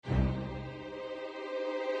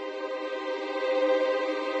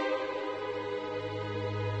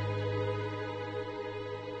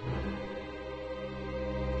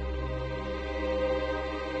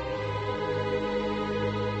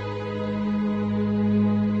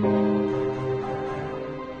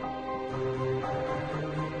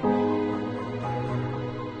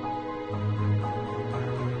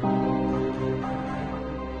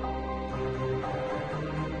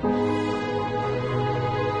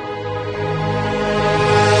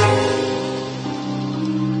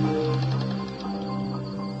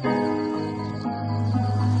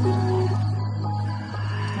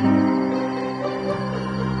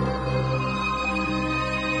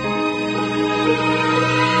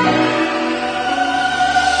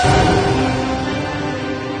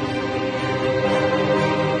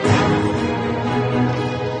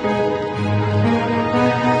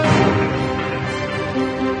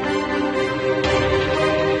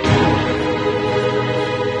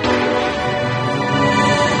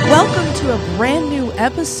to a brand new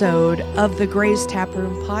episode of the Gray's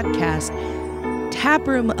Taproom podcast,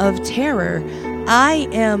 Taproom of Terror. I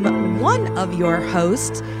am one of your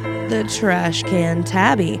hosts, the Trash Can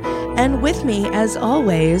Tabby, and with me, as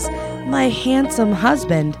always, my handsome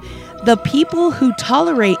husband. The people who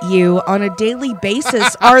tolerate you on a daily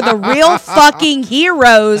basis are the real fucking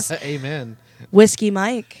heroes. Amen. Whiskey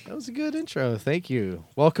Mike. That was a good intro. Thank you.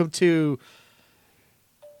 Welcome to...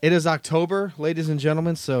 It is October, ladies and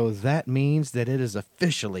gentlemen, so that means that it is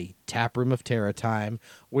officially Taproom of Terror time.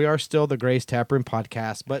 We are still the Gray's Taproom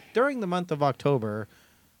podcast, but during the month of October,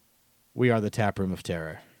 we are the Taproom of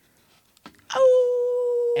Terror.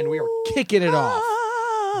 Oh. And we are kicking it off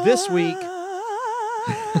this week.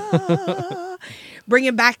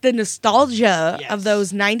 Bringing back the nostalgia Yes. of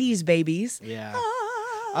those 90s babies. Yeah.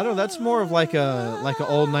 I don't know, that's more of like a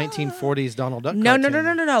old 1940s Donald Duck No.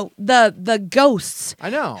 cartoon. The ghosts. I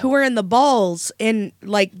know. Who were in the balls in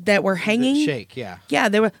like that were hanging. The shake, yeah. Yeah,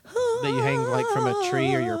 they were. That you hang like from a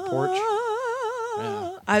tree or your porch.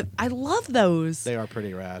 Yeah. I love those. They are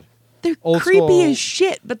pretty rad. They're Old creepy school- as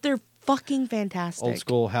shit, but they're fucking fantastic. Old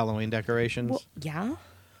school Halloween decorations. Well, yeah.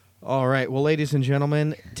 All right. Well, ladies and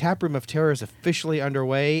gentlemen, Taproom of Terror is officially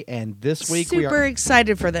underway, and this week Super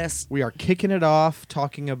excited for this. we are kicking it off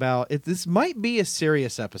talking about it. This might be a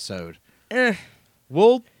serious episode. Ugh.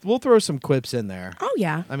 We'll throw some quips in there. Oh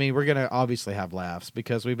yeah. I mean, we're gonna obviously have laughs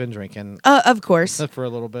because we've been drinking Of course. for a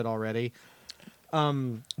little bit already.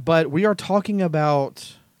 But we are talking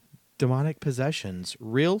about demonic possessions,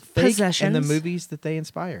 real, fake, Possessions. and the movies that they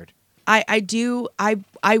inspired.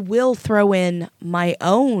 I will throw in my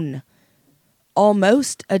own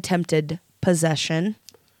almost attempted possession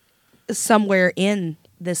somewhere in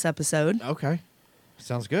this episode Okay,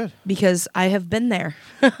 sounds good. because I have been there.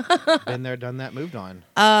 Been there, done that, moved on.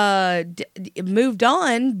 Moved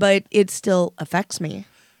on, but it still affects me.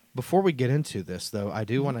 Before we get into this, though, I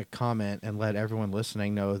do want to comment and let everyone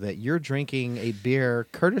listening know that you're drinking a beer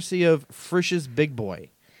courtesy of Frisch's Big Boy.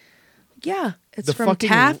 Yeah, it's The from fucking-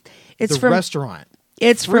 Taft. It's the from restaurant.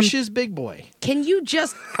 It's from. Frisch's Big Boy. Can you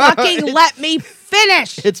just fucking let me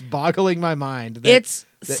finish? It's boggling my mind. It's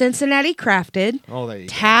Cincinnati crafted. Oh, there you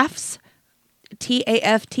go. Taft's,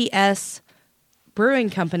 Tafts Brewing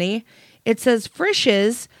Company. It says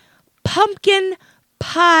Frisch's Pumpkin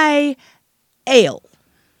Pie Ale.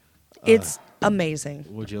 It's amazing.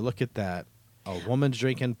 Would you look at that? A woman's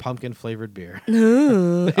drinking pumpkin-flavored beer.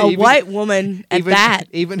 Ooh, a Even- white woman at that.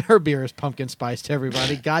 Even her beer is pumpkin spiced,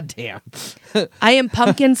 everybody. God damn. I am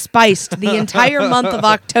pumpkin spiced the entire month of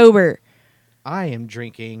October. I am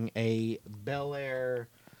drinking a Bel Air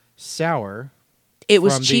Sour. It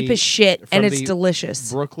was From cheap the- as shit, and from it's the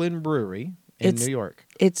delicious. Brooklyn Brewery in New York.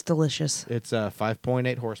 It's delicious. It's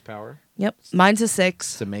 5.8 horsepower. Yep. Mine's a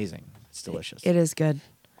 6. It's amazing. It's delicious. It is good.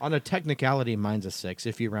 On a technicality, mine's a 6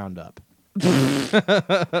 if you round up.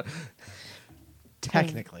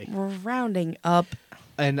 Technically. We're rounding up.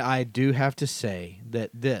 And I do have to say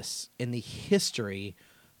that this, in the history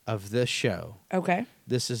of this show, Okay.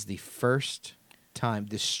 this is the first time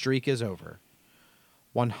this streak is over.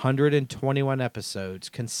 121 episodes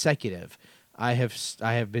consecutive. I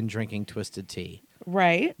have been drinking Twisted Tea.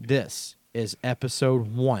 Right. This is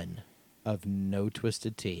episode 1 of No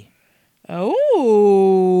Twisted Tea.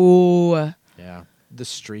 Oh. Yeah, the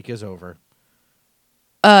streak is over.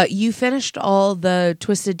 You finished all the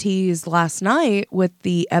Twisted Teas last night with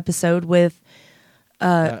the episode with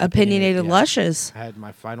Opinionated yeah. Lushes. I had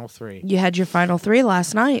my final 3. You had your final 3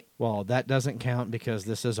 last night. Well, that doesn't count because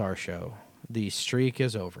this is our show. The streak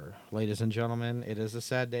is over. Ladies and gentlemen, it is a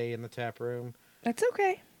sad day in the tap room. That's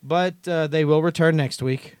okay. But they will return next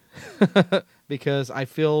week because I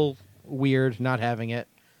feel weird not having it.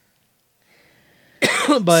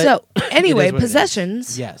 But So, anyway, it is what it is.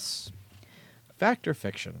 possessions. Yes. Fact or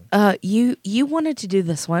fiction? You wanted to do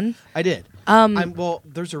this one. I did. Well,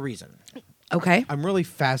 there's a reason. Okay. I'm really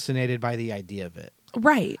fascinated by the idea of it.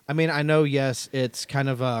 Right. I mean, I know, yes, it's kind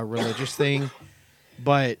of a religious thing,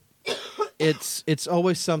 but it's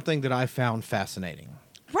always something that I found fascinating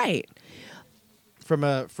Right. from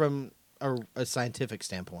a scientific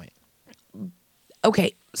standpoint.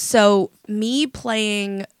 Okay. So, me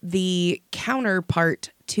playing the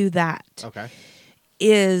counterpart to that Okay.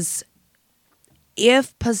 is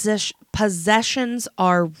if possessions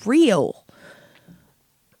are real,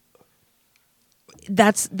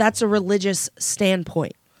 that's a religious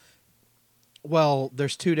standpoint. Well,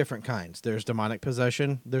 there's 2 different kinds. There's demonic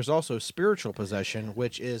possession. There's also spiritual possession,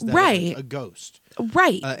 which is that Right. a ghost,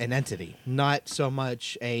 Right. an entity, not so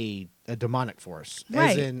much a demonic force,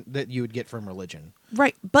 Right. as in that you would get from religion.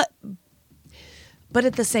 Right. But But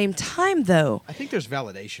at the same time, though, I think there's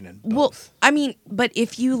validation in both. well, I mean, but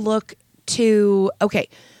if you look to, okay,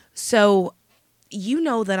 so you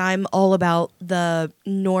know that I'm all about the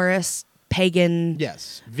Norse pagan.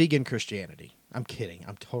 Yes, vegan Christianity. I'm kidding.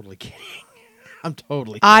 I'm totally kidding. I'm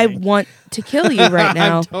totally kidding. I want to kill you right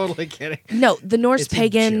now. I'm totally kidding. No, the Norse It's a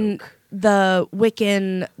pagan, joke. the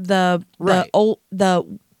Wiccan, Right.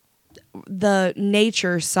 the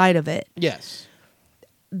nature side of it. Yes.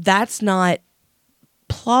 That's not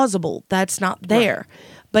plausible. That's not there. Right.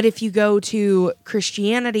 But if you go to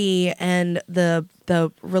Christianity and the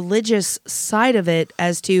religious side of it,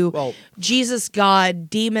 as to Well, Jesus, God,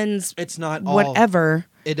 demons, it's not all. whatever.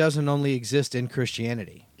 It doesn't only exist in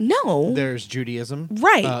Christianity. No. There's Judaism.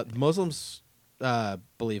 Right. Muslims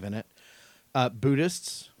believe in it.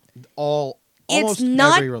 Buddhists, almost It's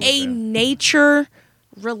not every a religion. nature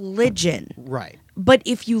religion. Right. But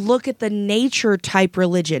if you look at the nature type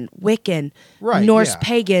religion, Wiccan, Right, Norse yeah.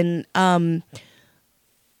 pagan,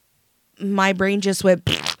 my brain just went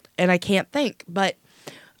and I can't think. But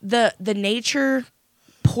the nature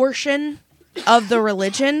portion of the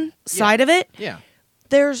religion side of it, Yeah.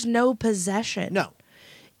 there's no possession. No.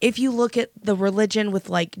 If you look at the religion with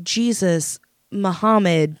like Jesus,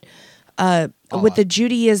 Muhammad, with the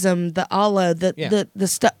Judaism, the Allah, the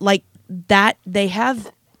stuff like that, they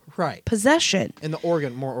have Right. possession. And the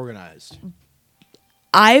more organized.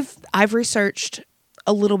 I've researched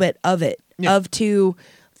a little bit of it, Yeah. of to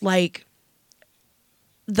like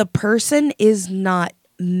the person is not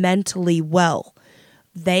mentally well.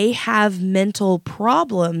 They have mental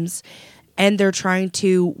problems and they're trying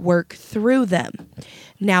to work through them.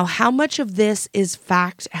 Now, how much of this is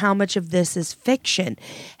fact? How much of this is fiction?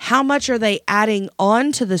 How much are they adding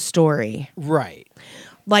on to the story? Right.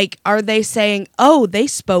 Like, are they saying, oh, they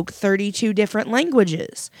spoke 32 different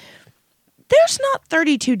languages? There's not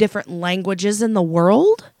 32 different languages in the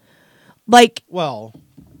world. Like, Well,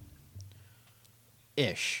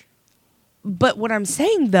 ish. but what I'm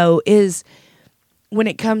saying, though, is when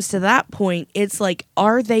it comes to that point, it's like,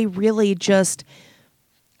 are they really just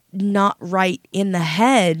not right in the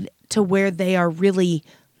head to where they are really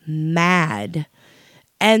mad?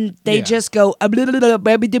 And they Yeah. just go, and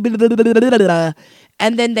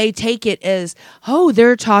then they take it as, oh,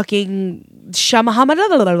 they're talking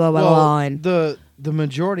Well, and the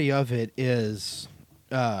majority of it is,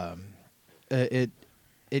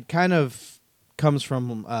 it kind of comes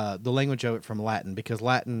from the language of it from Latin, because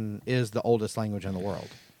Latin is the oldest language in the world.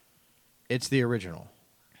 It's the original.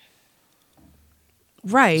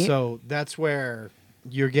 right. So that's where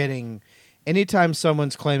you're getting, anytime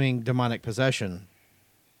someone's claiming demonic possession,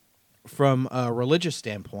 from a religious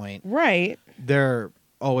standpoint, Right. they're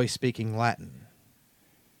always speaking Latin.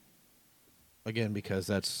 Again, because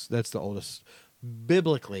that's the oldest,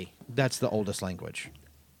 biblically, that's the oldest language.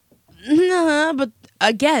 Nah, but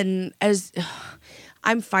again, as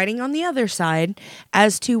I'm fighting on the other side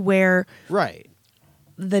as to where Right.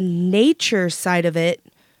 the nature side of it,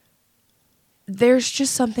 there's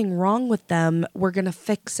just something wrong with them. We're going to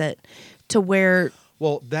fix it to where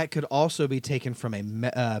Well, that could also be taken from a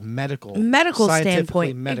medical medical scientifically,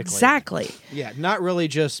 standpoint. medically. Exactly. Yeah, not really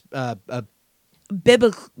just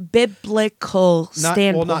Biblical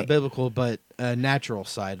standpoint. well, not biblical, but natural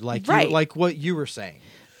side, like Right. like what you were saying.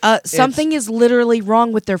 Something is literally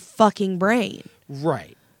wrong with their fucking brain.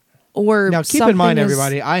 Right. Or Now, keep in mind,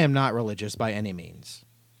 everybody, I am not religious by any means.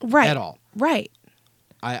 right At all. Right.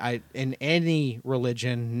 I in any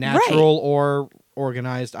religion, natural or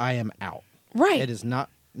organized, I am out. Right. It is not.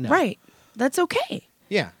 No. Right. That's okay.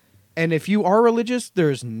 Yeah. And if you are religious,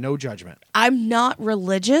 there is no judgment. I'm not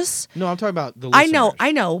religious. No, I'm talking about the I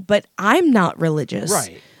listeners. know, but I'm not religious.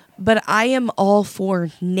 Right. But I am all for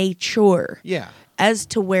nature. Yeah. As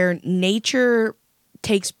to where nature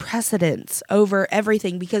takes precedence over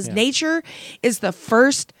everything, because Yeah. nature is the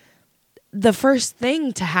first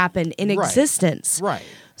thing to happen in Right. existence. Right.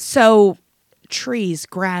 So trees,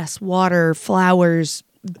 grass, water, flowers,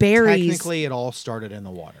 berries. Technically, it all started in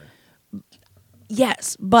the water.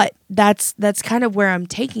 Yes, but that's kind of where I'm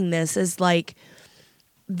taking this, is like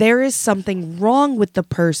there is something wrong with the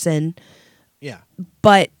person, Yeah.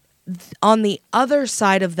 but on the other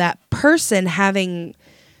side of that person having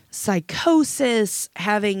psychosis,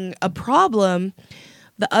 having a problem,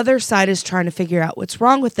 the other side is trying to figure out what's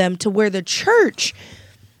wrong with them, to where the church,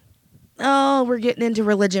 oh, we're getting into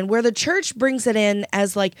religion, where the church brings it in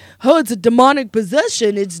as like, oh, it's a demonic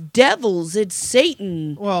possession, it's devils, it's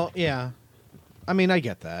Satan. Well, yeah. I mean, I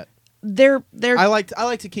get that. They're I like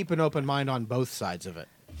to keep an open mind on both sides of it.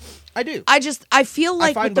 I do. I feel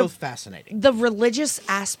like I find with both fascinating. the religious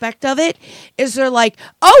aspect of it is they're like,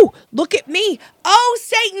 oh, look at me. Oh,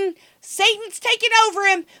 Satan's taking over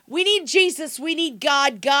him. We need Jesus. We need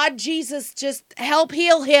God. God, Jesus, just help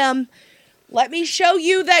heal him. Let me show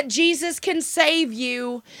you that Jesus can save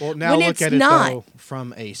you. Well, now look at it though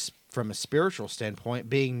from a spiritual standpoint,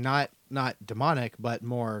 being not demonic, but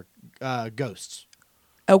more ghosts.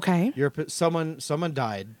 Okay. Someone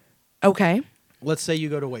died. Okay. Let's say you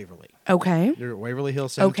go to Waverly. Okay. You're at Waverly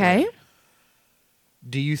Hills Cemetery. Okay.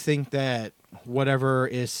 Do you think that whatever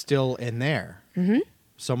is still in there,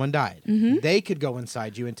 someone died, they could go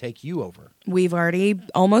inside you and take you over? We've already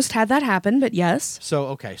almost had that happen, but yes. So,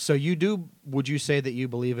 okay. So would you say that you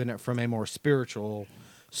believe in it from a more spiritual,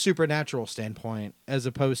 supernatural standpoint as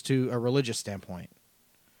opposed to a religious standpoint?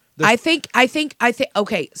 I think,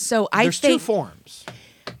 okay, so there's two forms.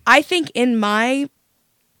 I think in my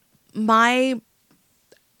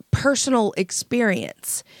personal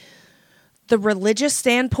experience, the religious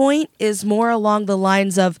standpoint is more along the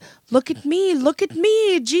lines of, look at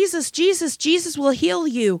me, Jesus will heal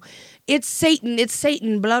you. It's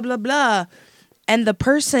Satan, blah, blah, blah. And the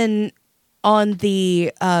person on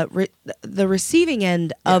the receiving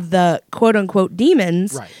end of the quote-unquote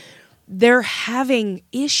demons, right, they're having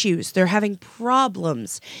issues. They're having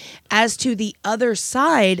problems. As to the other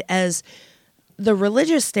side, as the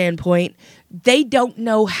religious standpoint, they don't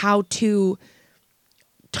know how to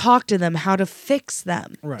talk to them, how to fix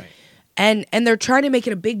them. Right. And they're trying to make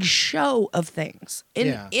it a big show of things.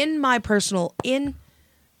 In my personal,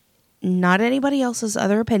 not anybody else's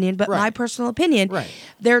other opinion, but my personal opinion,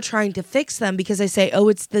 they're trying to fix them because they say, oh,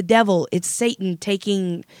 it's the devil, it's Satan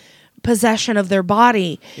taking possession of their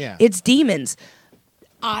body. Yeah. It's demons.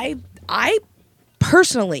 I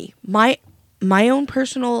personally, my own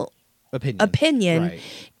personal opinion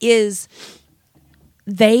is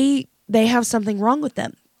they have something wrong with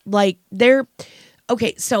them. Like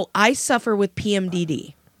okay, so I suffer with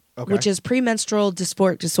PMDD, which is premenstrual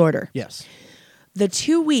dysphoric disorder. Yes. The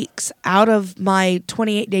 2 weeks out of my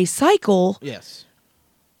 28-day cycle, yes,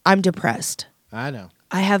 I'm depressed. I know.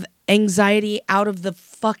 I have anxiety out of the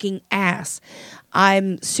fucking ass.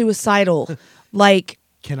 I'm suicidal. Like,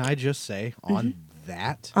 can I just say on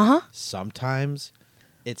that? Sometimes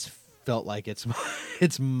it's felt like it's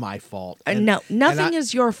my fault. No, nothing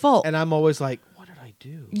is your fault. And I'm always like, what did I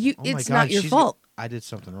do? It's not your fault. I did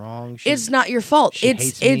something wrong. It's not your fault.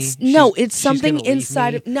 It's something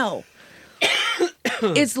inside of no.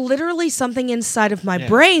 It's literally something inside of my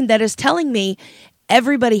brain that is telling me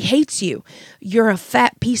everybody hates you. You're a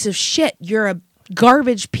fat piece of shit. You're a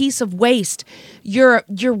garbage piece of waste. You're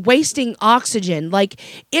wasting oxygen. Like,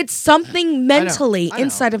 it's something mentally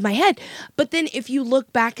inside of my head. But then if you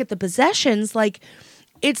look back at the possessions, like,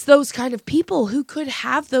 it's those kind of people who could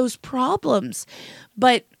have those problems.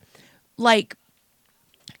 But like,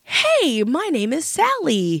 hey, my name is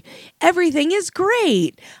Sally. Everything is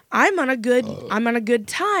great. I'm on a good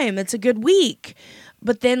time. It's a good week.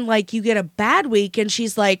 But then, like, you get a bad week and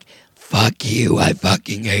she's like, fuck you, I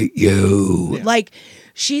fucking hate you. Yeah. Like,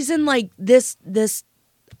 she's in, like, this,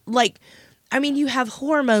 like, I mean, you have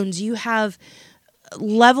hormones, you have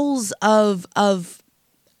levels of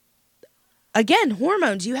again,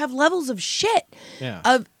 hormones, you have levels of shit. Yeah.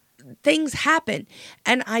 Of things happen.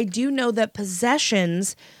 And I do know that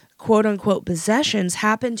possessions, quote unquote possessions,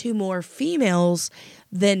 happen to more females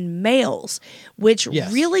than males, which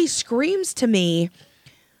really screams to me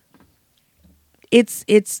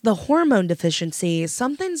it's the hormone deficiency.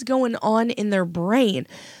 Something's going on in their brain.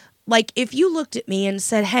 Like, if you looked at me and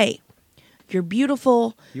said, hey, you're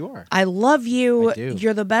beautiful. You are. I love you. I do.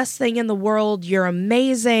 You're the best thing in the world. You're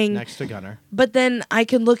amazing. Next to Gunner. But then I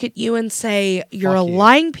can look at you and say, you're a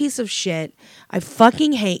lying piece of shit. I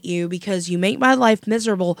fucking hate you because you make my life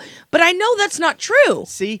miserable. But I know that's not true.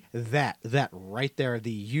 See, that right there,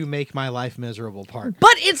 the you make my life miserable part.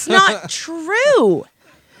 But it's not true.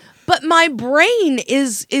 But my brain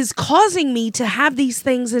is causing me to have these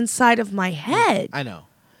things inside of my head. I know.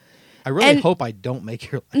 I really hope I don't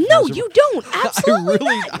make your life No, miserable. you don't.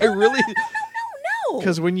 Absolutely I really No.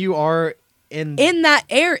 Because when you are in that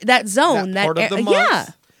that zone, that part of the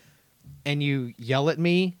month, and you yell at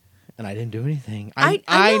me, and I didn't do anything.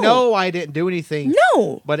 I know I didn't do anything.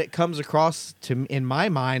 No. But it comes across to in my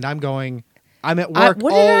mind, I'm at work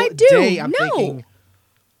what all did I do? day. I'm thinking,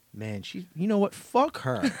 man, you know what? Fuck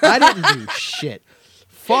her. I didn't do shit.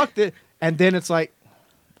 Fuck that. And then it's like,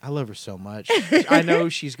 I love her so much. I know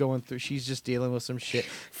she's just dealing with some shit.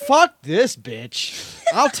 Fuck this bitch.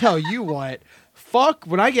 I'll tell you what. Fuck,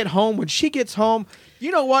 when I get home, when she gets home, you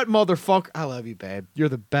know what, motherfucker? I love you, babe. You're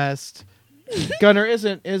the best. Gunnar,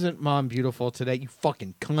 isn't Mom beautiful today? You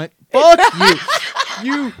fucking cunt. Fuck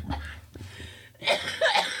you.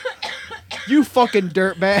 You fucking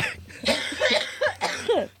dirtbag.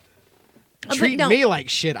 Treating me like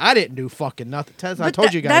shit. I didn't do fucking nothing. Tess, I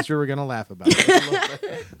told you guys we were gonna laugh about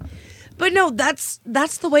it. But no, that's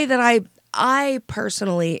the way that I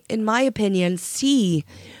personally, in my opinion, see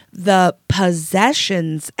the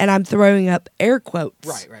possessions, and I'm throwing up air quotes.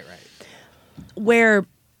 Right. Where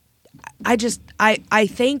I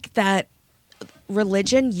think that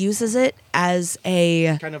religion uses it as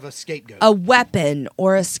a kind of a scapegoat, a weapon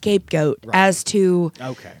or a scapegoat as to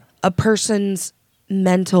a person's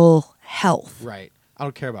mental health. Right. I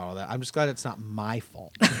don't care about all that. I'm just glad it's not my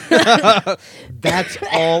fault. That's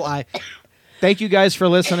all I... Thank you guys for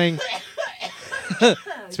listening.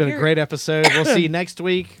 It's been a great episode. We'll see you next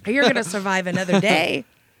week. You're going to survive another day.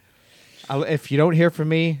 If you don't hear from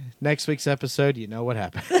me next week's episode, you know what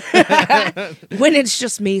happened. When it's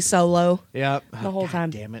just me solo. Yep. The whole time.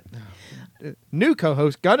 Damn it. New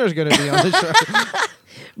co-host Gunner's going to be on the show.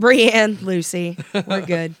 Brienne, Lucy, we're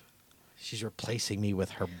good. She's replacing me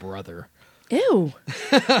with her brother. Ew.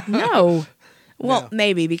 No. Well,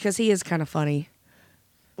 maybe, because he is kind of funny.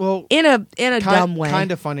 Well, in a dumb way.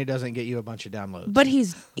 Kind of funny doesn't get you a bunch of downloads. But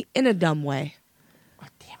he's in a dumb way. Oh,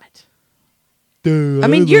 damn it. Dude, I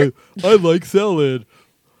mean, I like salad.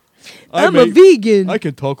 I'm a vegan. I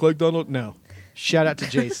can talk like Donald. No. Shout out to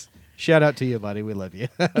Jace. Shout out to you, buddy. We love you.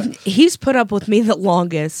 He's put up with me the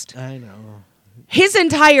longest. I know. His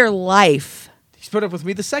entire life. He's put up with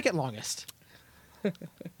me the second longest.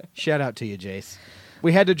 Shout out to you, Jace.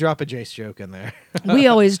 We had to drop a Jace joke in there. We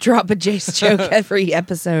always drop a Jace joke every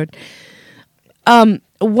episode. One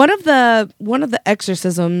of the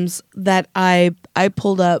exorcisms that I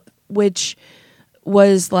pulled up, which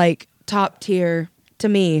was like top tier to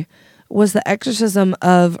me, was the exorcism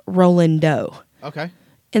of Roland Doe. Okay.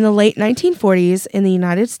 In the late 1940s in the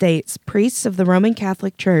United States, priests of the Roman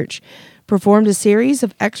Catholic Church performed a series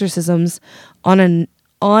of exorcisms on an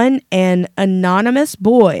anonymous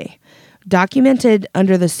boy, documented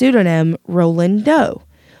under the pseudonym Roland Doe,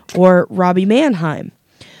 or Robbie Mannheim.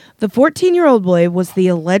 The 14-year-old boy was the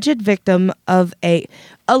alleged victim of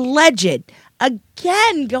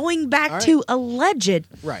going back to alleged.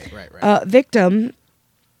 Right. Victim,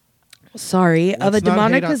 of a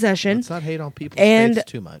demonic possession. Let's not hate on people's faiths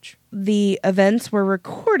too much. The events were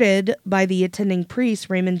recorded by the attending priest,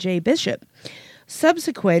 Raymond J. Bishop.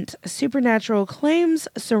 Subsequent supernatural claims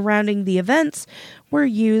surrounding the events were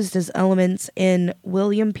used as elements in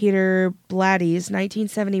William Peter Blatty's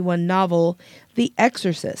 1971 novel, The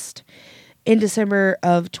Exorcist. In December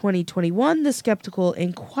of 2021, the Skeptical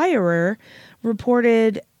Inquirer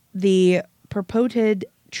reported the purported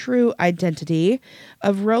true identity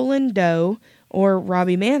of Roland Doe, or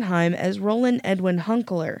Robbie Mannheim, as Roland Edwin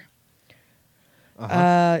Hunkler.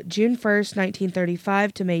 June 1st,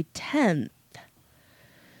 1935 to May 10th.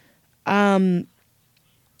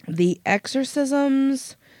 The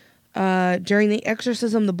exorcisms, during the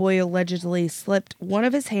exorcism, the boy allegedly slipped one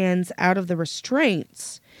of his hands out of the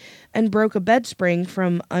restraints and broke a bed spring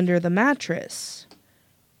from under the mattress.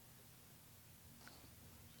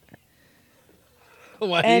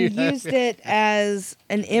 And used it as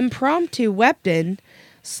an impromptu weapon,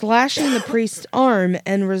 slashing the priest's arm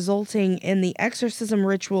and resulting in the exorcism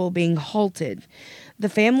ritual being halted. The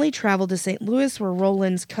family traveled to St. Louis, where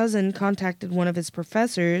Roland's cousin contacted one of his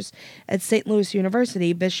professors at St. Louis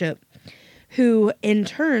University, Bishop, who in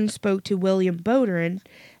turn spoke to William Bowderin,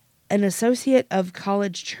 an associate of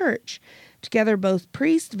College Church. Together, both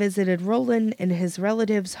priests visited Roland in his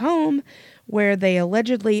relative's home, where they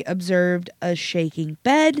allegedly observed a shaking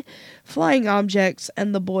bed, flying objects,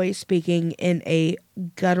 and the boy speaking in a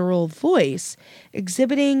guttural voice,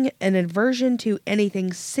 exhibiting an aversion to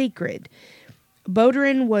anything sacred.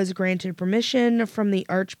 Bowderin was granted permission from the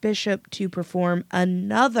Archbishop to perform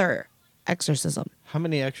another exorcism. How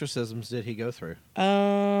many exorcisms did he go through?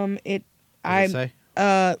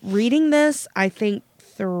 Reading this, I think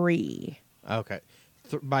 3. Okay.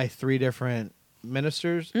 By 3 different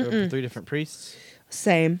ministers? Or 3 different priests?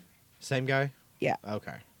 Same guy? Yeah.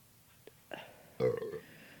 Okay.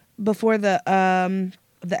 Before the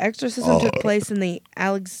exorcism took place in the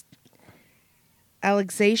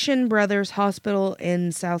Alexation Brothers Hospital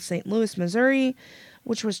in South St. Louis, Missouri,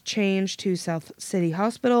 which was changed to South City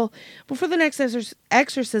Hospital. Before the next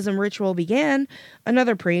exorcism ritual began,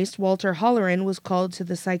 another priest, Walter Holleran, was called to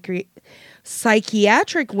the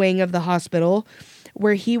psychiatric wing of the hospital,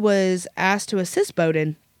 where he was asked to assist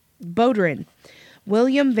Bowderin.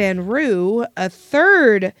 William Van Roo, a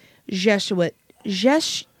third Jesuit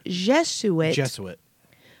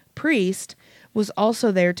priest, was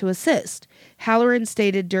also there to assist. Halloran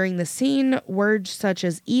stated during the scene, words such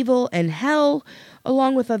as evil and hell,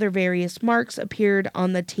 along with other various marks, appeared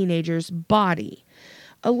on the teenager's body.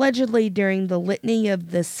 Allegedly, during the Litany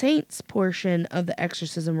of the Saints portion of the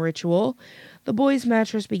exorcism ritual, the boy's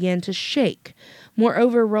mattress began to shake.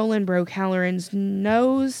 Moreover, Roland broke Halloran's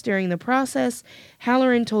nose during the process.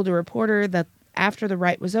 Halloran told a reporter that after the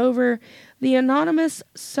rite was over, the anonymous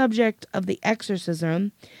subject of the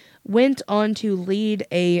exorcism went on to lead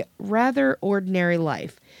a rather ordinary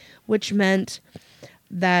life, which meant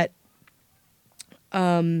that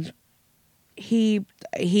he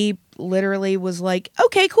literally was like,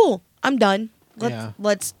 okay, cool, I'm done.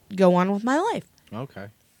 Let's go on with my life. Okay.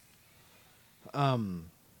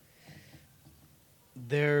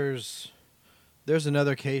 There's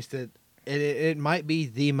another case that it might be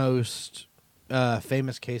the most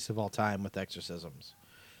famous case of all time with exorcisms,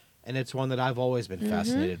 and it's one that I've always been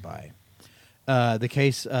fascinated by. The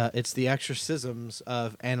case, it's the exorcisms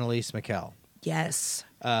of Annalise Michel. Yes,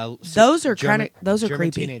 those are German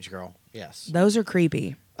creepy. Teenage girl. Yes, those are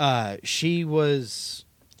creepy. She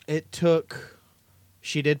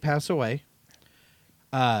did pass away.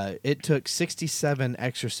 It took 67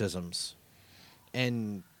 exorcisms,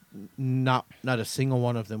 and not a single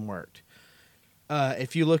one of them worked.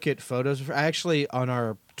 If you look at photos, actually on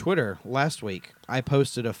our Twitter last week, I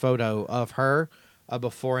posted a photo of her,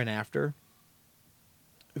 before and after.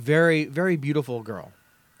 Very, very beautiful girl,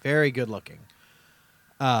 very good looking.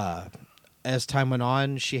 As time went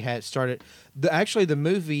on, she had started the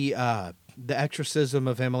movie, The Exorcism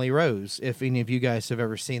of Emily Rose. If any of you guys have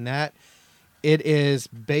ever seen that, it is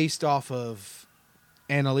based off of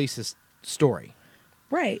Annalise's story.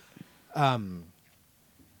 Right.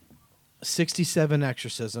 67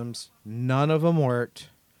 exorcisms, none of them worked.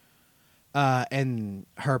 And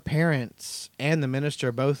her parents and the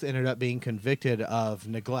minister both ended up being convicted of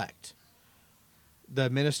neglect. The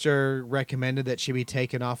minister recommended that she be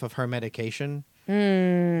taken off of her medication.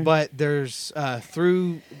 But there's,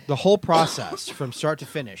 through the whole process, from start to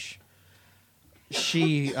finish,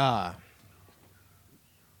 she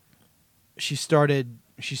started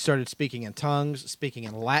speaking in tongues, speaking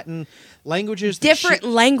in Latin, languages. Different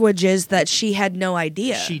languages that she had no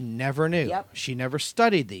idea. She never knew. Yep. She never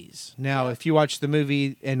studied these. Now, if you watch the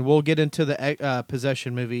movie, and we'll get into the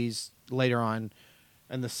possession movies later on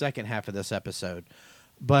in the second half of this episode,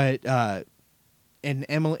 but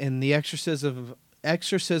in the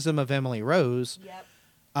Exorcism of Emily Rose,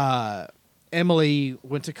 Emily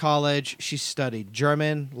went to college. She studied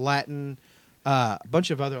German, Latin, a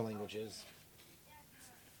bunch of other languages.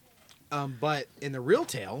 But in the real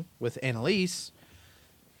tale with Annalise,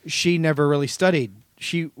 she never really studied.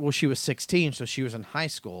 She was 16, so she was in high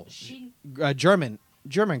school. German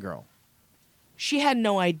girl. She had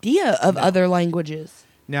no idea of other languages.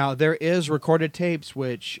 Now, there is recorded tapes,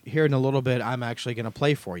 which here in a little bit I'm actually going to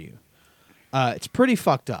play for you. It's pretty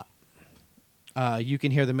fucked up. You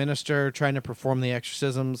can hear the minister trying to perform the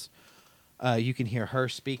exorcisms. You can hear her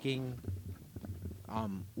speaking.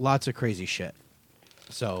 Lots of crazy shit.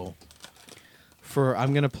 So,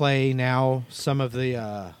 I'm going to play now some of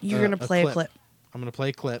the... You're going to play a clip. I'm going to play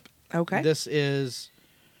a clip. Okay. This is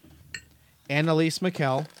Annalise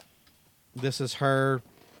Michel. This is her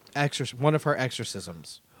one of her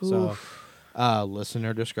exorcisms. Oof. So,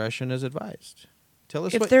 listener discretion is advised. Tell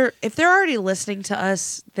us if they're already listening to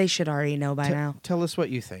us, they should already know by now. Tell us what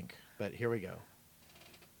you think. But here we go.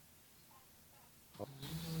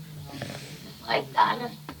 Im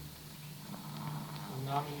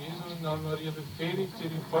Namen Jesu und Namen Maria befehle ich dir,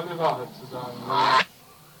 die volle Wahrheit zu sagen. Im Namen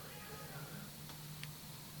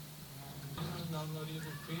Jesu und Namen Maria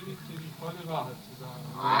befehle ich dir, die volle Wahrheit zu sagen.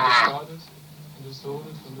 Im Namen des Vaters und des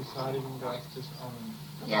Sohnes und des Heiligen Geistes. Amen.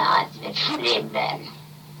 Ja, es wird schlimm werden.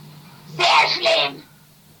 Sehr schlimm.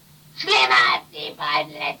 Schlimmer als die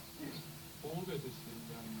beiden letzten. Wo wird es schlimm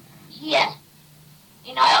werden? Hier.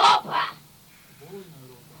 In Europa. Wo in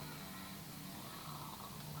Europa?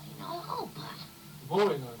 In Europa. Wo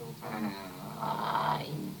in Europa?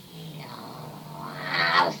 In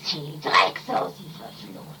aus viel Dreck, so sie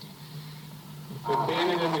verfluchte. Ich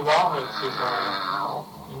befehle dir, die Wahrheit zu sagen.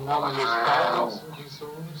 Im Namen des Vaters und des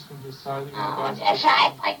Sohnes und des Heiligen Und der Geistes.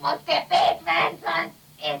 Scheißdreck muss gebeten werden, sonst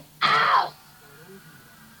ist aus.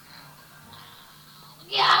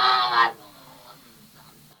 Ja,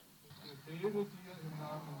 Ich befehle dir im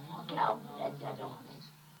Namen Jesu. glauben wir ja doch nicht.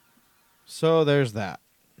 So there's that.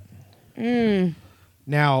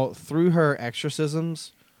 Now, through her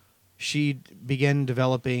exorcisms, she began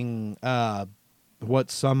developing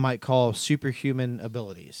what some might call superhuman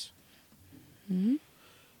abilities.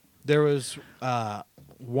 There was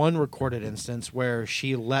one recorded instance where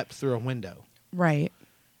she leapt through a window. Right.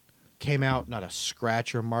 Came out, not a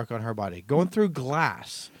scratch or mark on her body. Going through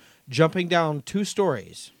glass, jumping down 2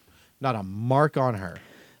 stories, not a mark on her.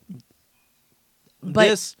 But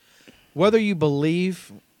This, whether you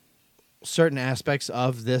believe certain aspects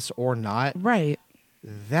of this or not, right.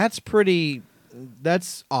 that's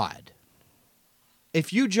odd.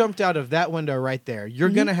 If you jumped out of that window right there, you're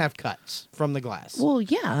going to have cuts from the glass. Well,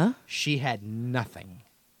 yeah. She had nothing.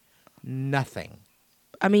 Nothing.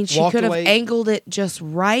 I mean, she Walked could have away. angled it just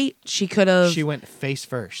right. She could have. She went face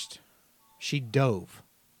first. She dove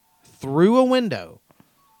through a window.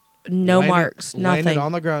 No landed- marks. Landed Nothing.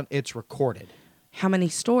 on the ground. It's recorded. How many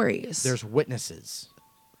stories? There's witnesses.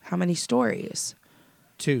 How many stories?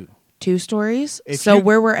 2. 2 stories? If So you-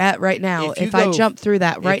 where we're at right now, if you if I go- jump through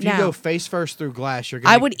that right if you now, go face first through glass, you're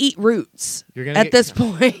gonna. I would eat roots You're gonna at get- this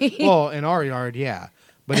point. Well, in our yard, yeah.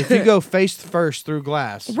 But if you go face first through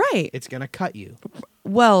glass, Right. it's gonna cut you.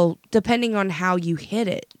 Well, depending on how you hit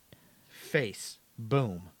it. Face,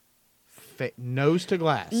 boom, nose to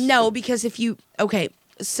glass. No, because if you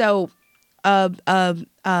so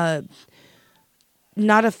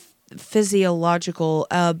not a physiological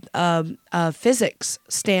physics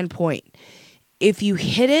standpoint. If you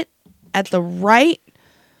hit it at the right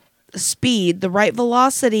speed, the right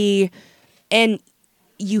velocity, and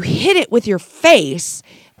you hit it with your face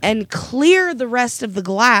and clear the rest of the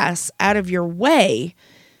glass out of your way,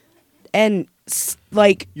 and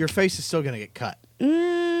like Your face is still gonna get cut.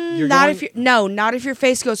 not if your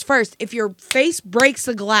face goes first. If your face breaks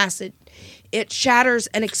the glass, it shatters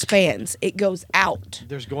and expands. It goes out.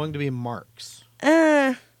 There's going to be marks.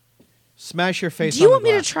 Do Smash your face. you on want the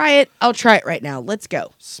me to glass. try it? I'll try it right now. Let's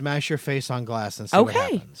go. Smash your face on glass and see what Okay.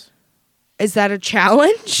 happens. Is that a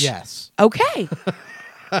challenge? Yes. Okay.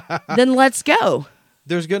 Then let's go.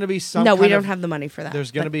 There's going to be some. No, we kind don't of- have the money for that.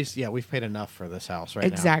 There's going to but- be. Yeah, we've paid enough for this house right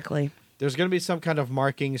now. exactly. There's going to be some kind of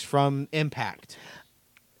markings from impact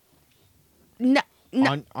No,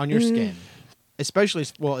 on your skin, especially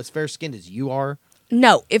as fair skinned as you are.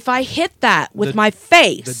 no. If I hit that with The- my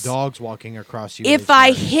face, The dog's walking across you. if is I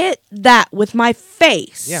marked. hit that with my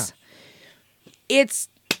face, Yeah. it's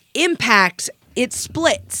impact. It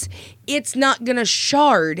splits. It's not gonna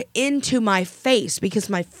shard into my face because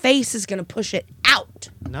my face is gonna push it out.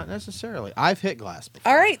 Not necessarily. I've hit glass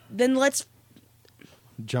before. All right, then let's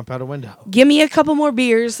Jump out a window. give me a couple more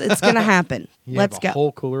beers. It's gonna happen. You Let's have a go.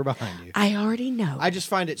 whole cooler behind you. I already know. I just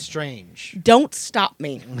find it strange. Don't stop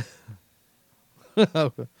me.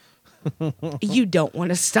 You don't want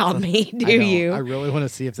to stop me, do I don't. you? I really want to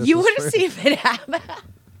see if this You is want to true. see if it happens.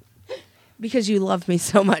 Because you love me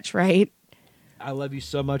so much, right? I love you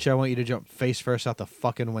so much. I want you to jump face first out the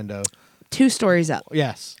fucking window. 2 stories up.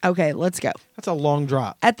 Yes. Okay, let's go. That's a long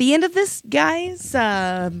drop. At the end of this, guys,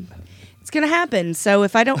 it's going to happen. So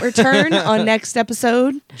if I don't return on next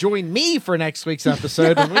episode, Join me for next week's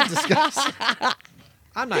episode when we discuss.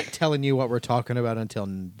 I'm not telling you what we're talking about until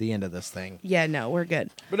the end of this thing. yeah, no, we're good.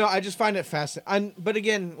 But no, I just find it fascinating. But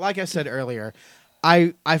again, like I said earlier,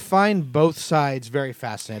 I find both sides very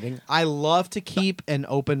fascinating. I love to keep an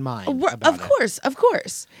open mind. About it. Of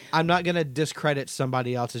course. I'm not going to discredit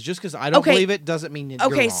somebody else's. Just because I don't Okay. believe it doesn't mean you're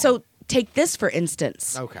Okay, wrong. so take this for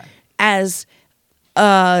instance. Okay. As,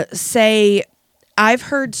 say, I've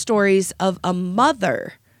heard stories of a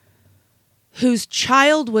mother whose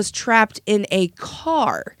child was trapped in a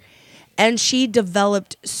car and she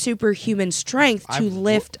developed superhuman strength to I've-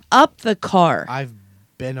 lift up the car. I've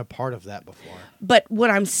been a part of that before. But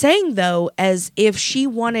what I'm saying though, as if she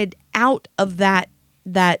wanted out of that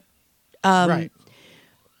Right.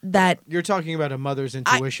 that You're talking about a mother's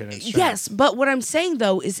intuition and strength. yes, but what I'm saying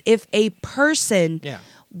though is if a person Yeah.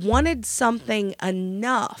 wanted something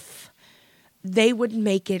enough, they would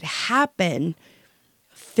make it happen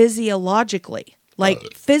physiologically.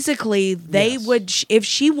 Like physically, they Yes. would if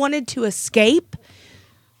she wanted to escape.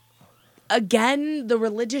 Again, the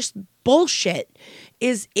religious bullshit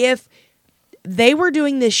is if they were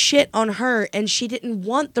doing this shit on her and she didn't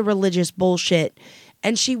want the religious bullshit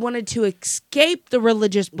and she wanted to escape the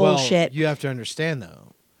religious bullshit. Well, you have to understand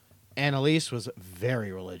though, Annalise was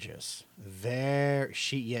very religious.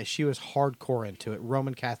 She was hardcore into it.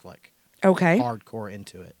 Roman Catholic. Okay. Hardcore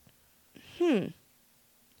into it.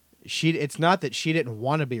 It's not that she didn't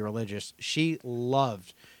want to be religious. She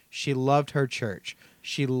loved her church.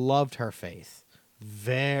 She loved her faith.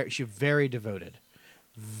 She very devoted.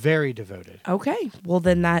 Very devoted. Okay. Well,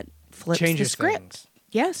 then that flips the Changes script. things.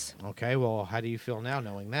 Yes. Okay, well, how do you feel now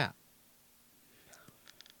knowing that?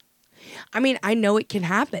 I mean, I know it can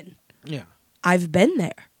happen. Yeah. I've been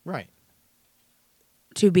there. Right.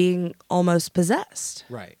 to being almost possessed.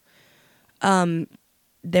 Right.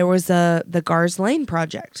 There was the Gars Lane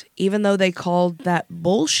project. Even though they called that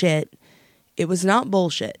bullshit, it was not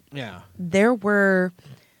bullshit. Yeah. There were,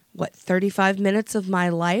 35 minutes of my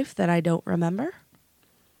life that I don't remember?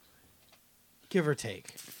 Give or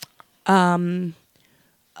take. Of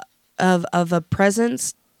a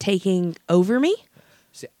presence taking over me.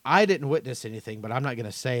 See, I didn't witness anything, but I'm not going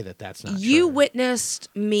to say that that's not You true. witnessed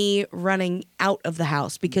me running out of the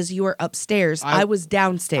house because you were upstairs. I was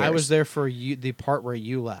downstairs. I was there for you, the part where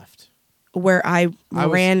you left. Where I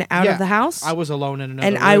ran out of the house? I was alone in another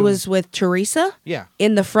and room. I was with Teresa? Yeah.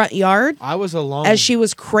 In the front yard? I was alone. As she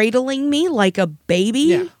was cradling me like a baby?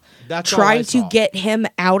 Yeah. That's all I trying to saw. get him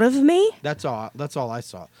out of me? That's all I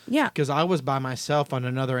saw. Yeah. Because I was by myself on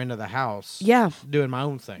another end of the house. Yeah. Doing my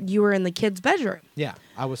own thing. You were in the kid's bedroom. Yeah.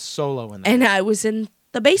 I was solo in there. And I was in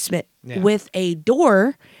the basement with a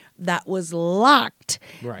door that was locked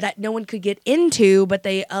that no one could get into, but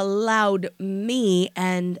they allowed me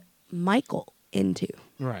and Michael into.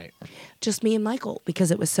 Right. Just me and Michael because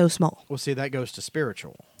it was so small. Well, see, that goes to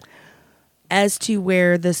spiritual. As to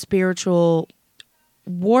where the spiritual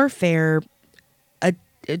warfare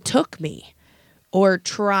took me or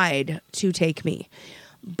tried to take me.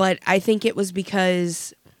 But I think it was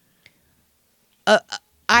because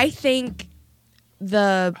I think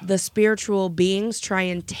the spiritual beings try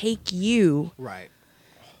and take you Right.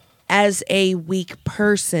 as a weak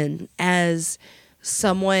person, as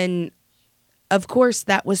someone. Of course,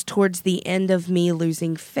 that was towards the end of me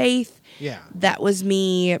losing faith. Yeah. That was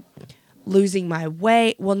me losing my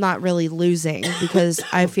way. Well, not really losing, because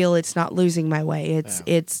I feel it's not losing my way.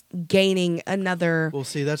 It's gaining another Well,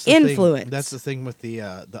 see, that's the influence. Thing. That's the thing with the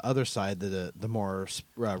other side, the more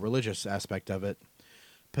religious aspect of it.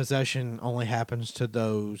 Possession only happens to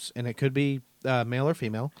those, and it could be male or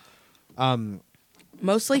female.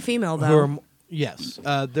 Mostly female, Who though. are, yes.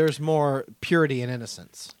 There's more purity and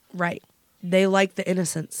innocence. Right. They like the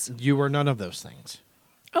innocence. You were none of those things.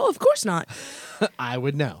 Oh, of course not. I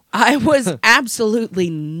would know. I was absolutely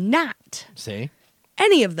not See?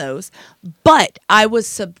 any of those, but I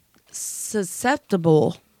was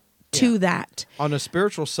susceptible to that. On the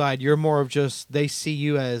spiritual side, you're more of just, they see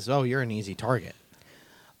you as, oh, you're an easy target.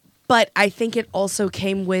 But I think it also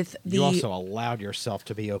came with the... You also allowed yourself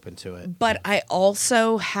to be open to it. But I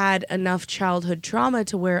also had enough childhood trauma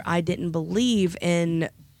to where I didn't believe in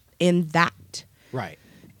that. Right.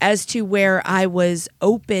 As to where I was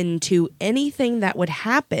open to anything that would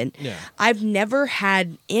happen. Yeah. I've never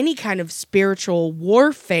had any kind of spiritual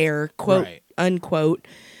warfare, quote, unquote,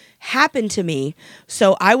 happen to me.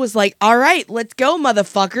 So I was like, all right, let's go,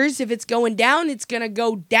 motherfuckers. If it's going down, it's going to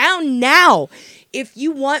go down now. If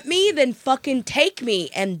you want me, then fucking take me.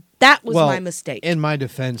 And that was my mistake. In my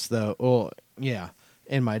defense, though,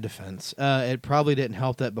 in my defense, it probably didn't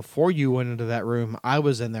help that before you went into that room, I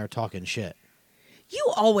was in there talking shit.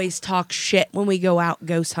 You always talk shit when we go out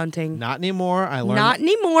ghost hunting. Not anymore. I learned. Not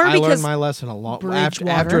anymore I because learned my lesson a long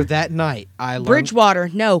after that night. I learned. Bridgewater,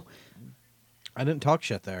 no. I didn't talk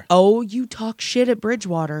shit there. Oh, you talk shit at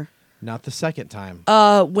Bridgewater. Not the second time.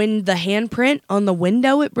 When the handprint on the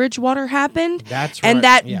window at Bridgewater happened. That's right. And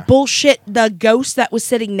that bullshit, the ghost that was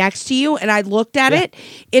sitting next to you, and I looked at it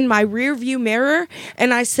in my rear view mirror,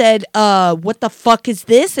 and I said, what the fuck is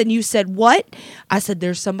this? And you said, what? I said,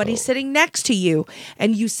 there's somebody sitting next to you.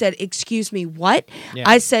 And you said, excuse me, what? Yeah.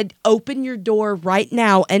 I said, open your door right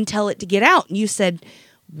now and tell it to get out. And you said,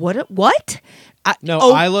 what?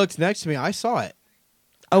 I looked next to me. I saw it.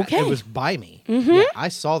 Okay. It was by me. Mm-hmm. Yeah, I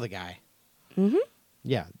saw the guy. Mm-hmm.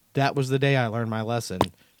 Yeah, that was the day I learned my lesson.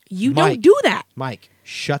 You don't do that. Mike,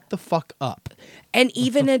 shut the fuck up. And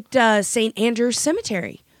even at St. Andrew's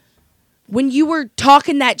Cemetery, when you were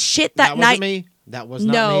talking that shit that night. Wasn't me. That was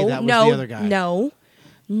not me. That was the other guy.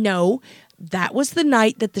 No. That was the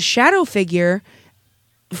night that the shadow figure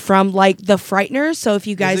from like the Frighteners. So if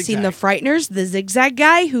you guys seen the Frighteners, the zigzag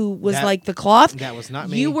guy who was like the cloth. That was not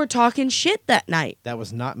me. You were talking shit that night. That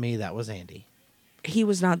was not me. That was Andy. He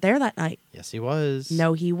was not there that night. Yes, he was.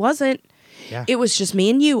 No, he wasn't. Yeah. It was just me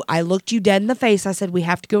and you. I looked you dead in the face. I said, we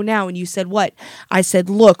have to go now. And you said, what? I said,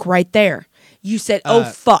 look, right there. You said, oh,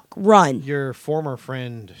 fuck, run. Your former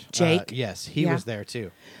friend, Jake? Yes, he was there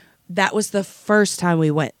too. That was the first time we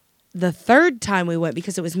went. The third time we went,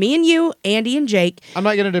 because it was me and you, Andy and Jake. I'm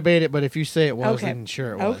not going to debate it, but if you say it was, then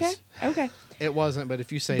sure it was. Okay. It wasn't, but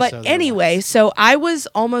if you say so. But anyway, so I was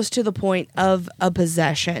almost to the point of a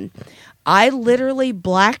possession. I literally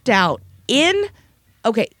blacked out in...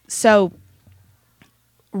 Okay, so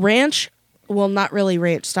ranch, well, not really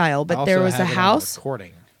ranch style, but there was a house.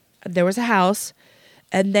 Recording. There was a house,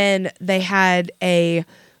 And then they had a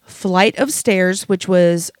flight of stairs, which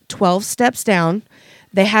was 12 steps down.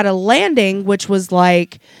 They had a landing, which was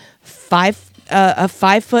like a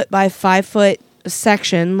 5 foot by 5 foot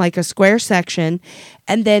section, like a square section,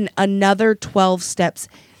 and then another 12 steps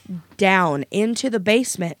down into the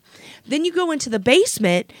basement. Then you go into the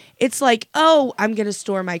basement, it's like, oh, I'm going to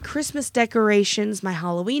store my Christmas decorations, my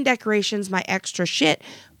Halloween decorations, my extra shit.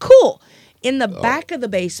 Cool. In the back of the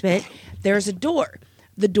basement, there's a door.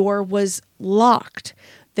 The door was locked.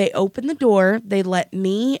 They opened the door. They let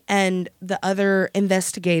me and the other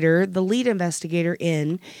investigator, the lead investigator,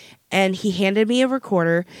 in, and he handed me a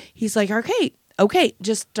recorder. He's like, okay,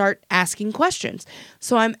 just start asking questions.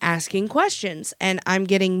 So I'm asking questions, and I'm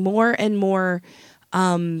getting more and more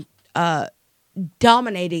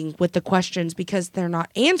dominating with the questions because they're not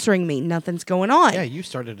answering me. Nothing's going on. Yeah, you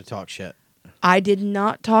started to talk shit. I did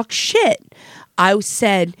not talk shit. I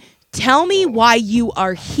said, tell me why you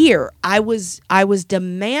are here. I was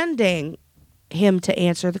demanding him to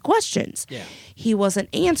answer the questions. Yeah. He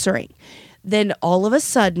wasn't answering. Then all of a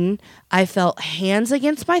sudden, I felt hands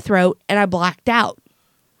against my throat and I blacked out.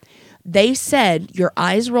 They said your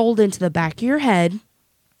eyes rolled into the back of your head,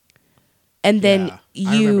 and then I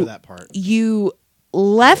remember that part. You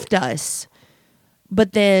left us,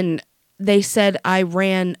 but then they said I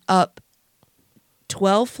ran up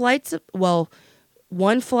 12 flights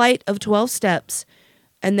one flight of 12 steps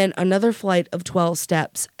and then another flight of 12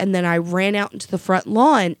 steps, and then I ran out into the front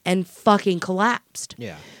lawn and fucking collapsed.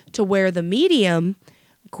 Yeah. To where the medium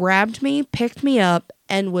grabbed me, picked me up,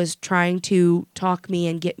 and was trying to talk me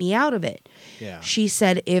and get me out of it. Yeah. She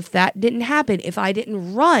said if that didn't happen, if I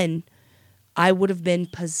didn't run, I would have been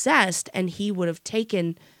possessed and he would have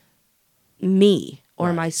taken me or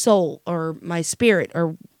Right. my soul or my spirit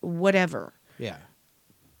or whatever. Yeah.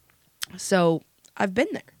 So I've been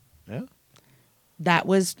there. Yeah. That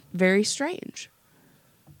was very strange.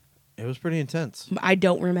 It was pretty intense. I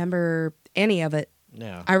don't remember any of it.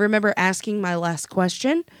 Yeah. I remember asking my last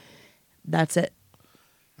question. That's it.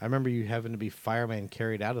 I remember you having to be fireman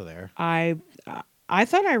carried out of there. I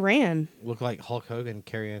thought I ran. Looked like Hulk Hogan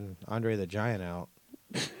carrying Andre the Giant out.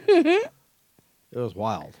 It was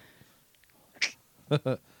wild.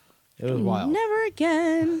 It was wild. Never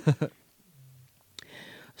again.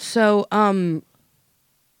 So,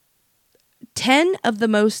 10 of the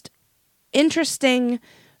most interesting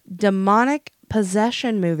demonic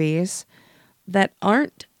possession movies that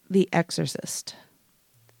aren't The Exorcist.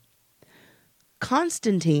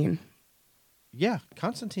 Constantine. Yeah,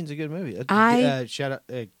 Constantine's a good movie. Shout out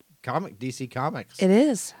comic DC Comics. It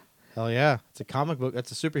is. Hell yeah, it's a comic book.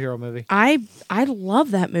 That's a superhero movie. I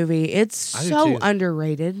love that movie. It's I do so too.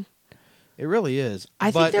 underrated. It really is.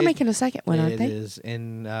 I think they're making a second one, aren't they? It is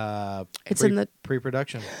in It's in the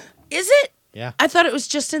pre-production. Is it? Yeah. I thought it was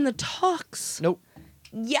just in the talks. Nope.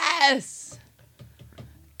 Yes.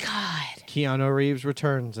 God. Keanu Reeves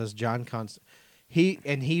returns as John Constantine. He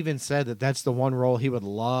even said that that's the one role he would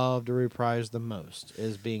love to reprise the most,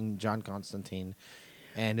 is being John Constantine.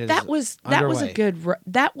 And that was a good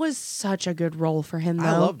that was such a good role for him though.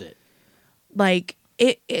 I loved it. Like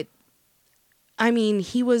it I mean,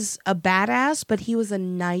 he was a badass, but he was a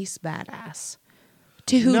nice badass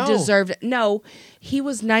to who deserved it. No, he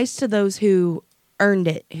was nice to those who earned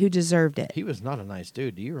it, who deserved it. He was not a nice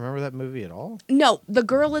dude. Do you remember that movie at all? No, the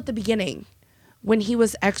girl at the beginning when he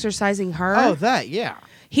was exorcising her. Oh, that, yeah.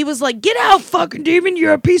 He was like, "Get out, fucking demon,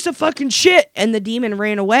 you're a piece of fucking shit." And the demon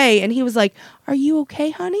ran away, and he was like, "Are you okay,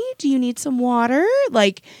 honey? Do you need some water?"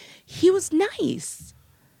 Like, he was nice.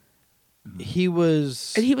 He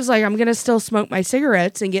was... And he was like, "I'm going to still smoke my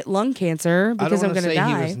cigarettes and get lung cancer because I'm going to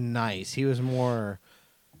die." He was nice. He was more...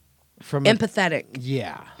 empathetic.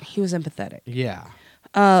 Yeah. He was empathetic. Yeah.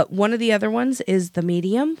 One of the other ones is The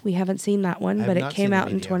Medium. We haven't seen that one, but it came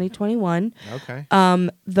out in 2021. Okay.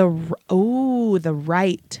 The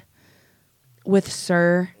Right with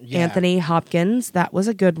Sir Anthony Hopkins. That was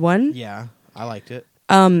a good one. Yeah, I liked it.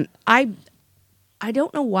 I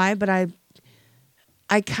don't know why, but I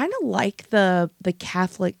kind of like the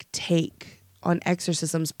Catholic take on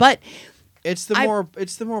exorcisms, but it's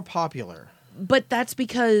the more popular. But that's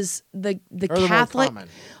because the or Catholic. the more common.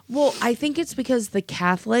 Well, I think it's because the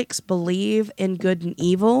Catholics believe in good and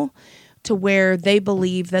evil, to where they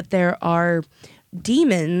believe that there are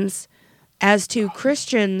demons. As to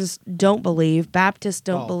Christians don't believe, Baptists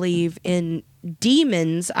don't believe in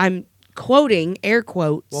demons. I'm quoting, air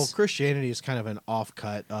quotes. Well, Christianity is kind of an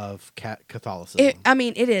offcut of Catholicism.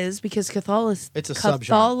 It is, because it's a Catholicism. It's a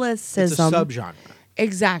subgenre.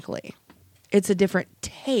 Exactly. It's a different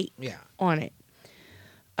take on it.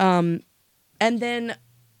 And then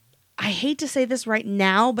I hate to say this right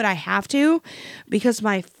now, but I have to, because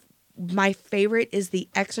my favorite is The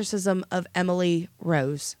Exorcism of Emily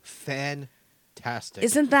Rose. Fantastic.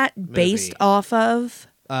 Isn't that based movie. off of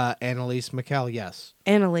Annalise McKell? Yes.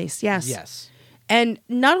 Annalise? Yes. Yes. And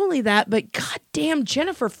not only that, but goddamn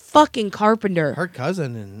Jennifer fucking Carpenter. Her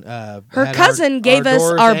cousin and Her had cousin gave our us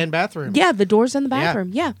doors our and bathroom. Yeah, the doors in the bathroom.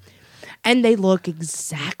 Yeah. And they look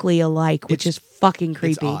exactly alike, which is fucking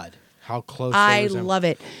creepy. It's odd how close I they resemble. love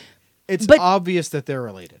it. It's But- obvious that they're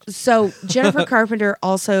related. So Jennifer Carpenter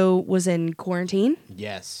also was in Quarantine.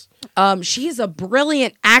 Yes. She's a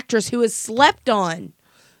brilliant actress who is slept on.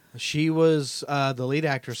 She was the lead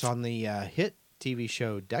actress on the hit TV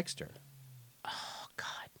show Dexter. Oh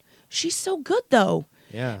God, she's so good though.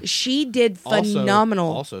 Yeah. She did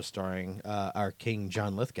phenomenal. Also starring our King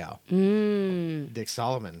John Lithgow. Dick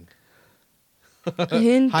Solomon.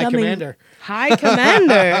 Incoming. High Commander. High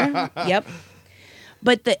Commander. Yep.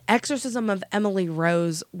 But The Exorcism of Emily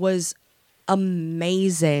Rose was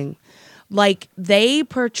amazing. Like, they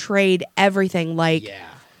portrayed everything. Like, Yeah.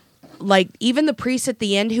 like even the priest at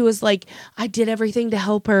the end who was like, I did everything to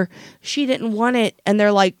help her. She didn't want it. And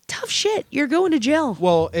they're like, tough shit. You're going to jail.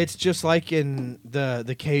 Well, it's just like in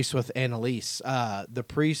the case with Annalise. The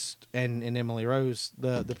priest and Emily Rose,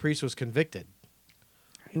 the priest was convicted.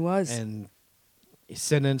 He was. And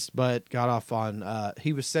sentenced, but got off on,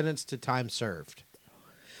 he was sentenced to time served.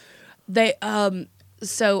 They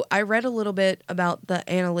so I read a little bit about the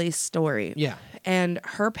Annalise story. Yeah. And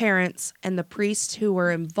her parents and the priests who were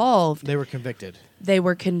involved, They were convicted. they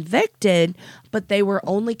were convicted, but they were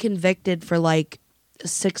only convicted for like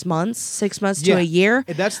 6 months to a year.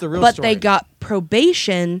 That's the real but story. they got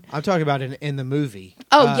probation. I'm talking about in the movie.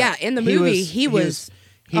 Oh, yeah, in the movie, he was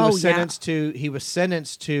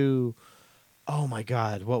sentenced to oh my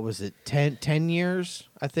God, what was it? 10 years,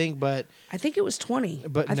 I think, but I think it was 20.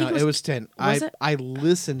 but I no, think it was 10. Was it? I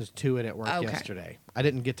listened to it at work Okay. yesterday. I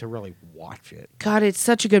didn't get to really watch it. God, it's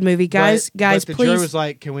such a good movie. Guys, but the please. jury was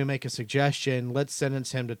like, "Can we make a suggestion? Let's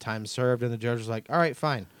sentence him to time served." And the judge was like, "All right,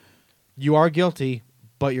 fine. You are guilty,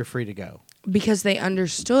 but you're free to go." Because they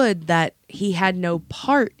understood that he had no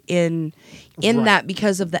part in Right. that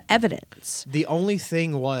because of the evidence. The only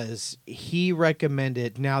thing was he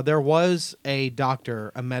recommended. Now there was a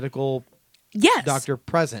doctor, a medical Yes. doctor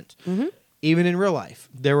present. Even in real life,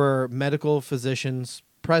 there were medical physicians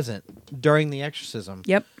present during the exorcism.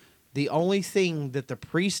 Yep. The only thing that the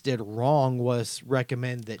priest did wrong was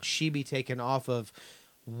recommend that she be taken off of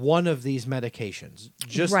one of these medications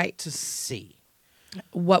just Right. to see.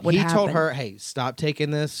 What would He happen? told her, "Hey, stop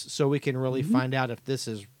taking this so we can really find out if this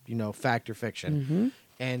is, fact or fiction."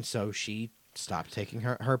 And so she stopped taking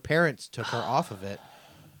her parents took her off of it.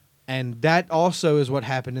 And that also is what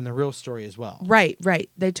happened in the real story as well. Right.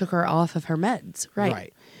 They took her off of her meds.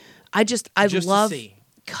 Right. I Just love. to see.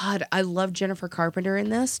 God, I love Jennifer Carpenter in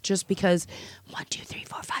this just because 1, 2, 3,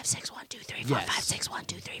 4, 5, 6, 1, 2, 3, 4, 5, 6, 1,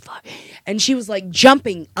 2, 3, 4. And she was like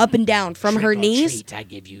jumping up and down from her knees. I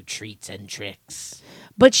give you treats and tricks.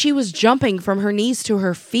 But she was jumping from her knees to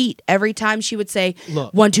her feet every time she would say,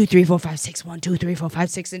 Look. 1, 2, 3, 4, 5, 6, 1, 2, 3, 4, 5,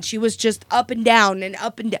 6. And she was just up and down and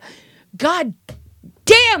up and down. God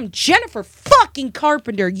damn, Jennifer fucking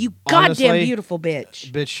Carpenter, you goddamn Honestly, beautiful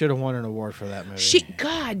bitch. Bitch should have won an award for that movie.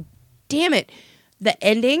 God damn it. The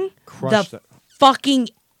ending, Crushed the it. fucking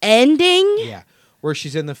ending. Yeah. Where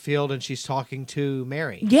she's in the field and she's talking to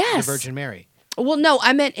Mary. Yes. The Virgin Mary. Well, no,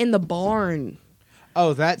 I meant in the barn.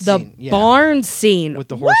 Oh, that The scene. Yeah. barn scene. With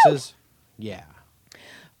the Woo! horses. Yeah.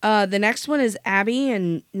 The next one is Abby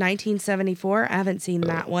in 1974. I haven't seen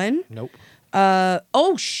that one. Nope.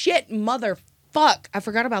 Oh shit, motherfuck. I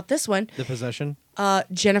forgot about this one. The Possession.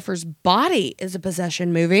 Jennifer's Body is a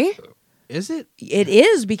possession movie. Is it? It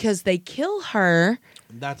is because they kill her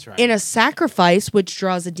That's right. in a sacrifice which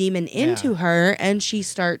draws a demon into Yeah. her and she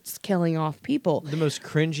starts killing off people. The most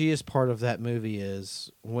cringiest part of that movie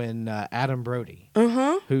is when Adam Brody,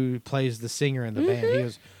 Uh-huh. who plays the singer in the band, he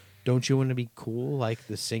goes, "Don't you want to be cool like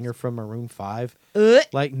the singer from Maroon 5?"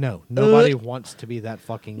 Like, no. Nobody wants to be that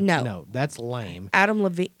fucking... No. That's lame. Adam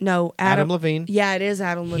Levine. No, Adam Levine. Yeah, it is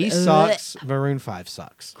Adam Levine. He sucks. Maroon 5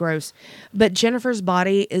 sucks. Gross. But Jennifer's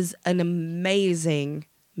Body is an amazing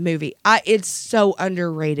movie. It's so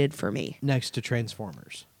underrated for me. Next to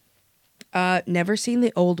Transformers. Never seen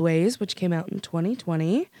The Old Ways, which came out in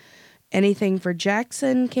 2020. Anything for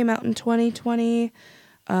Jackson came out in 2020.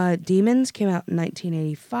 Demons came out in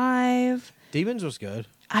 1985. Demons was good.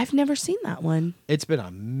 I've never seen that one. It's been a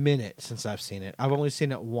minute since I've seen it. I've only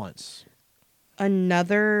seen it once.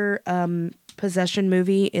 Another possession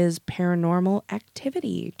movie is Paranormal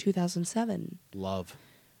Activity, 2007. Love.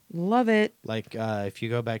 Love it. Like, if you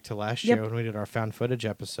go back to last Yep. year when we did our found footage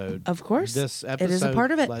episode. Of course. This episode It is a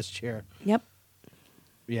part of it. last year. Yep.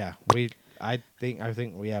 Yeah, I think,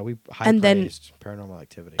 we high And then praised Paranormal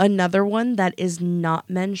Activity. Another one that is not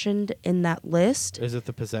mentioned in that list. Is it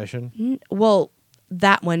The Possession? Well,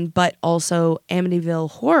 that one, but also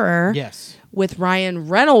Amityville Horror. Yes. With Ryan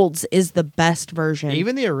Reynolds is the best version.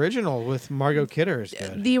 Even the original with Margot Kidder is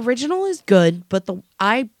good. The original is good, but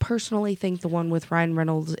I personally think the one with Ryan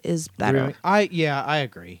Reynolds is better. Really? I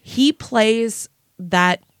agree. He plays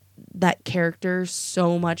that character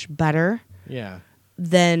so much better Yeah.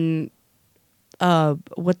 than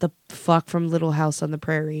what the fuck from Little House on the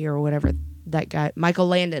Prairie or whatever that guy, Michael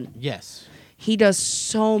Landon. Yes. He does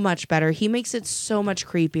so much better. He makes it so much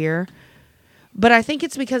creepier. But I think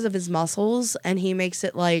it's because of his muscles, and he makes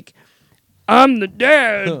it like, I'm the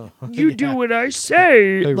dad. You do what I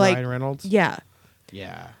say. Hey, Like, Ryan Reynolds? yeah.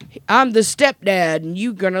 Yeah. I'm the stepdad, and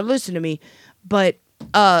you gonna listen to me. But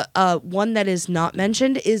one that is not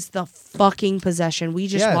mentioned is the fucking Possession. We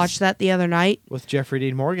just Yes. watched that the other night. With Jeffrey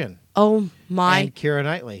Dean Morgan. Oh And my Keira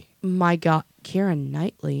Knightley. God, Keira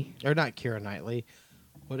Knightley. Or not Keira Knightley.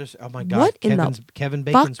 What is? Oh my God! What in the Kevin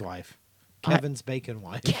Bacon's fuck? wife. Kevin's bacon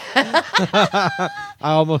wife. I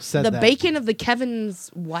almost said The that. bacon of the Kevin's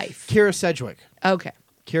wife. Kira Sedgwick. Okay,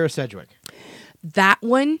 That that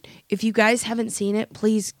one. If you guys haven't seen it,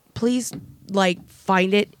 please, like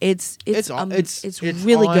find it. It's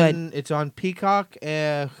really good. It's on Peacock,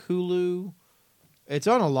 Hulu. It's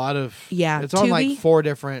on a lot of. Yeah, It's on like Tubi? 4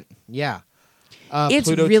 different. Yeah. It's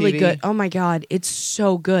Pluto really TV. good. Oh my God, it's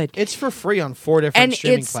so good. It's for free on 4 different And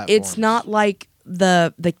streaming platforms. it's not like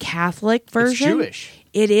the Catholic version. It's Jewish.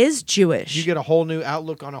 It is Jewish. You get a whole new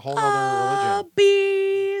outlook on a whole other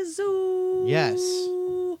religion. Abizu. Yes.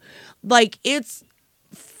 Like it's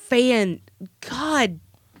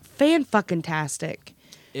fan-fucking-tastic.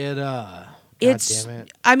 It It's God damn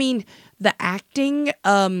it. I mean, the acting,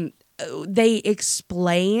 they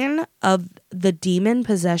explain of the demon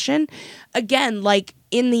possession. Again, like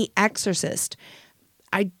in The Exorcist.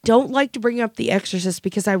 I don't like to bring up The Exorcist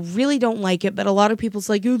because I really don't like it, but a lot of people's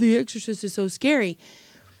like, oh, The Exorcist is so scary.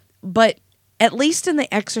 But at least in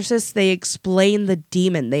The Exorcist, they explain the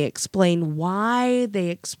demon. They explain why. They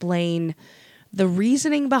explain the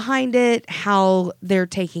reasoning behind it, how they're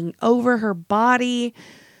taking over her body.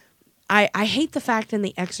 I hate the fact in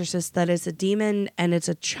The Exorcist that it's a demon and it's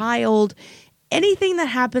a child. Anything that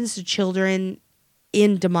happens to children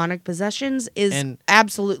in demonic possessions is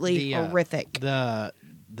absolutely horrific. The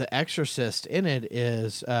Exorcist in it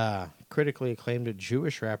is critically acclaimed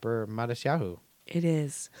Jewish rapper Matisyahu. It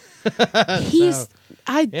is. He's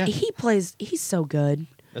so good.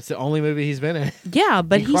 That's the only movie he's been in. Yeah,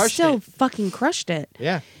 but he still it. fucking crushed it.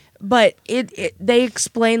 Yeah. But they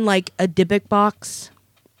explain like a Dybbuk box.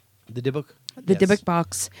 The Dybbuk? The Dybbuk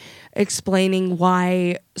box, explaining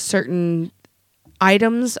why certain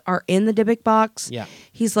items are in the Dybbuk box. Yeah.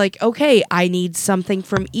 He's like, okay, I need something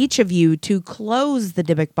from each of you to close the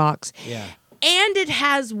Dybbuk box. Yeah. And it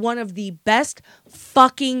has one of the best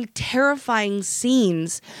fucking terrifying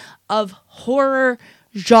scenes of horror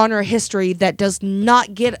genre history that does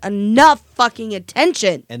not get enough fucking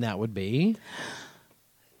attention. And that would be?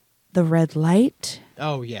 The red light.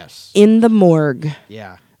 Oh, yes. In the morgue.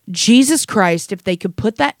 Yeah. Jesus Christ, if they could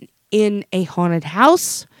put that in a haunted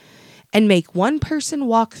house and make one person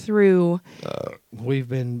walk through. We've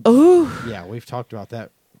been. Ooh. Yeah, we've talked about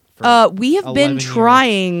that. For we have been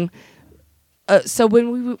trying. So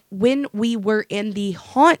when we were in the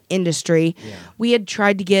haunt industry, we had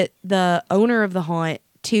tried to get the owner of the haunt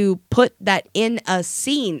to put that in a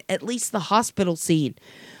scene, at least the hospital scene.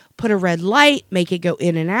 Put a red light, make it go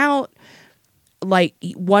in and out. Like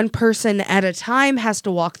one person at a time has to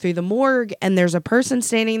walk through the morgue, and there's a person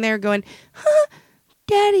standing there going, "Huh,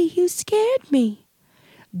 Daddy, you scared me."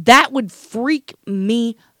 That would freak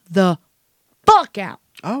me the fuck out.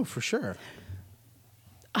 Oh, for sure.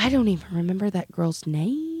 I don't even remember that girl's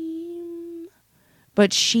name,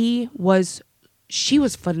 but she was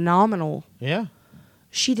phenomenal. Yeah.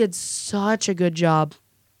 She did such a good job.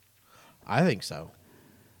 I think so.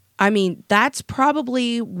 I mean, that's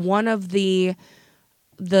probably one of the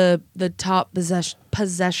top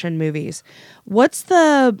possession movies. What's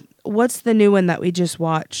the new one that we just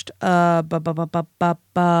watched?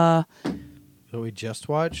 That we just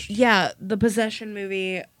watched? Yeah, the possession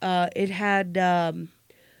movie. It had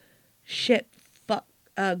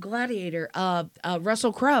Gladiator.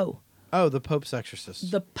 Russell Crowe. Oh, The Pope's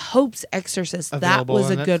Exorcist. The Pope's Exorcist. Available that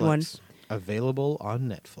was on a good one. Netflix. Available on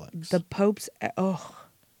Netflix. The Pope's.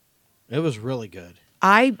 It was really good.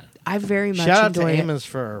 I very much Shout out enjoyed to it. Amos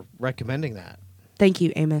for recommending that. Thank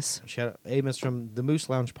you, Amos. Shout out Amos from the Moose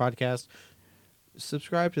Lounge podcast.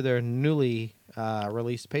 Subscribe to their newly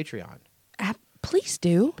released Patreon. Please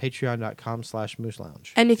do. Patreon.com/Moose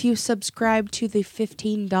Lounge. And if you subscribe to the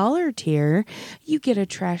 $15 tier, you get a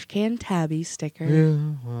Trash Can Tabby sticker. Yeah,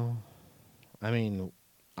 well, I mean,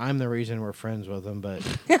 I'm the reason we're friends with them, but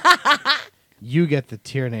you get the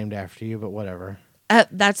tier named after you, but whatever.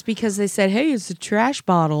 That's because they said, hey, it's a trash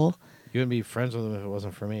bottle. You wouldn't be friends with them if it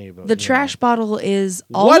wasn't for me. But The trash bottle is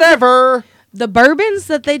all whatever. The bourbons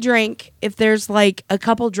that they drink, if there's like a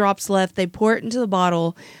couple drops left, they pour it into the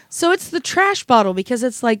bottle. So it's the trash bottle because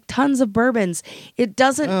it's like tons of bourbons. It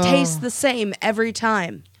doesn't taste the same every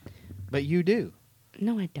time. But you do.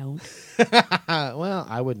 No, I don't. Well,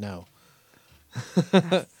 I would know.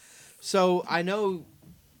 So I know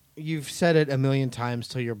you've said it a million times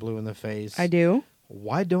till you're blue in the face. I do.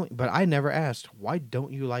 But I never asked, why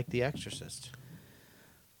don't you like The Exorcist?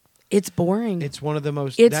 It's boring. It's one of the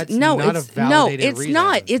most. It's not a validated reason.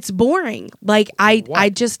 Not. It's boring. Like I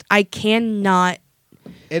cannot.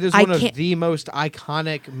 It is one of the most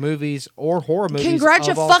iconic movies or horror movies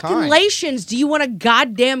of all time. Congratulations! Do you want a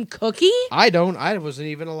goddamn cookie? I don't. I wasn't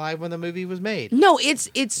even alive when the movie was made. No,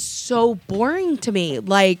 it's so boring to me.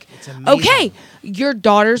 Like, It's amazing. okay, your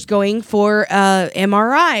daughter's going for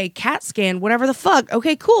MRI, CAT scan, whatever the fuck.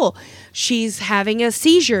 Okay, cool. She's having a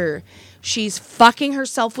seizure. She's fucking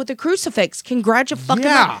herself with a crucifix. Congratulations.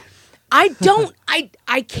 Yeah. I don't.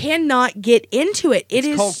 I cannot get into it.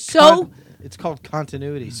 It's called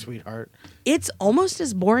continuity, sweetheart. It's almost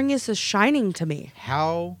as boring as The Shining to me.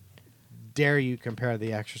 How dare you compare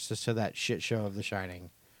The Exorcist to that shit show of The Shining?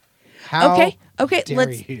 How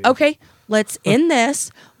let's end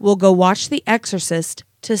this. We'll go watch The Exorcist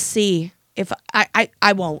to see if I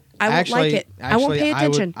won't. I won't like it. I won't pay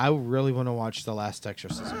attention. I really want to watch The Last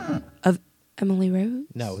Exorcism. Of Emily Rose?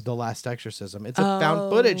 No, The Last Exorcism. It's a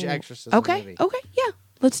found footage exorcism movie. Okay, yeah.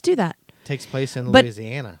 Let's do that. Takes place in But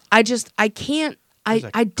Louisiana. I can't. There's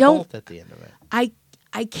a I don't. cult at the end of it.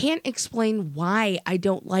 I can't explain why I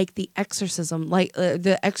don't like The Exorcism, like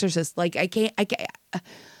The Exorcist. Like I can't.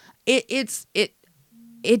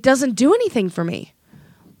 It doesn't do anything for me.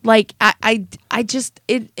 Like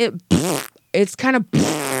it's kind of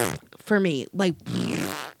for me. Like,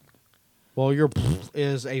 well, your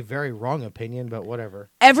is a very wrong opinion, but whatever.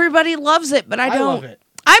 Everybody loves it, but I don't. I love it.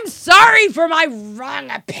 I'm sorry for my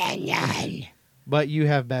wrong opinion. But you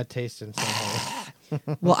have bad taste in some horror.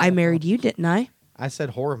 Well, I married you, didn't I? I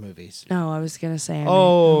said horror movies. No, I was gonna say.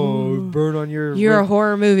 Burn on your. You're a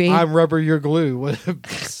horror movie. I'm rubber. You're glue.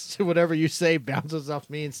 Whatever you say bounces off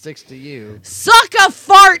me and sticks to you. Suck a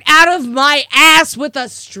fart out of my ass with a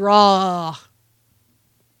straw.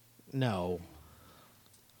 No.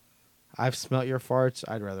 I've smelt your farts.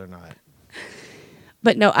 I'd rather not.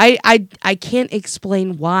 But no, I can't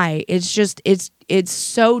explain why. It's just it's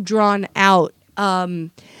so drawn out. I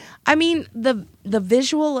mean the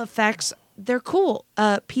visual effects, they're cool.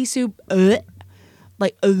 Pea soup,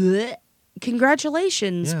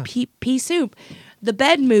 congratulations, yeah. Pea soup. The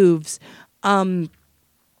bed moves. Do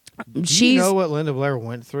you know what Linda Blair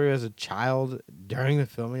went through as a child during the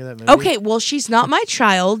filming of that movie? Okay, well, she's not my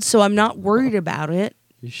child, so I'm not worried about it.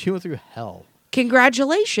 She went through hell.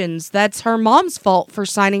 Congratulations. That's her mom's fault for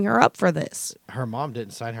signing her up for this. Her mom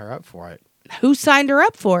didn't sign her up for it. Who signed her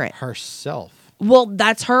up for it? Herself. Well,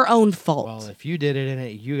 that's her own fault. Well, if you did it in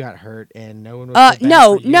it, you got hurt, and no one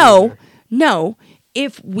was No.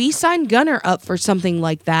 If we sign Gunner up for something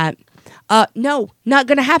like that, no, not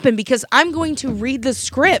going to happen because I'm going to read the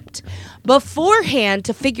script beforehand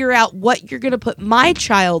to figure out what you're going to put my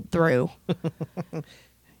child through.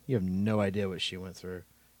 You have no idea what she went through.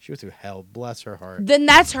 She went through hell. Bless her heart. Then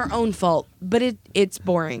that's her own fault. But it's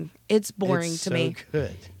boring. It's boring to me. It's so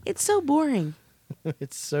good. It's so boring.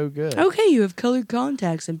 It's so good. Okay, you have colored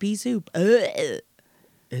contacts and pea soup. It's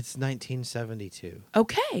 1972.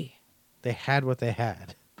 Okay. They had what they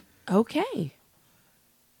had. Okay.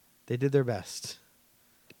 They did their best.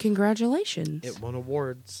 Congratulations. It won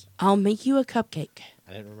awards. I'll make you a cupcake.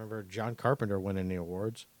 I didn't remember John Carpenter winning the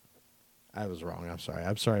awards. I was wrong. I'm sorry.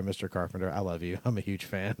 I'm sorry, Mr. Carpenter. I love you. I'm a huge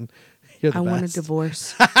fan. You're the best. Want a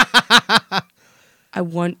divorce.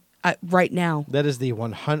 Right now. That is the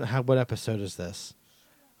 100. What episode is this?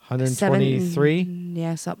 123?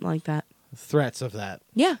 Yeah, something like that. Threats of that.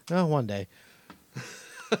 Yeah. Oh, one day.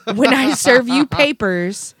 When I serve you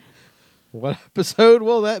papers. What episode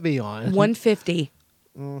will that be on? 150.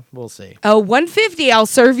 We'll see. Oh, 150, I'll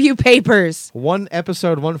serve you papers.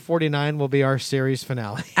 Episode 149 will be our series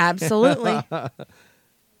finale. Absolutely.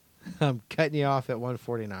 I'm cutting you off at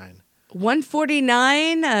 149.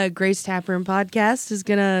 149, Grace Taproom Podcast is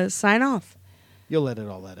going to sign off. You'll edit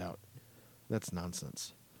all that out. That's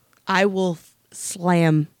nonsense. I will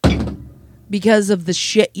slam because of the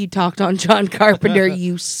shit you talked on John Carpenter,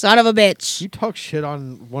 you son of a bitch. You talk shit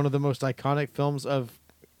on one of the most iconic films of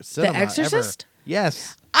cinema The Exorcist? ever.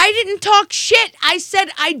 Yes. I didn't talk shit. I said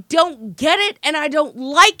I don't get it and I don't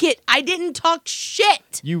like it. I didn't talk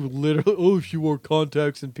shit. You literally, she wore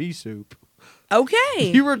contacts and pea soup.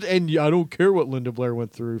 Okay. And I don't care what Linda Blair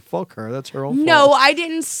went through. Fuck her. That's her own fault. No, I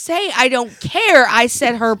didn't say I don't care. I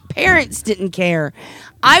said her parents didn't care.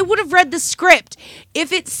 I would have read the script.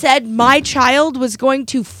 If it said my child was going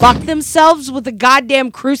to fuck themselves with a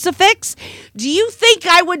goddamn crucifix, do you think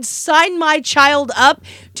I would sign my child up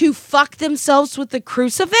to fuck themselves with the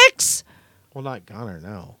crucifix? Well, not Connor,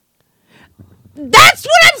 no. That's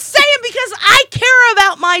what I'm saying because I care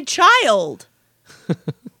about my child.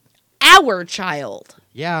 Our child.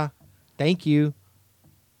 Yeah. Thank you.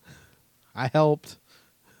 I helped.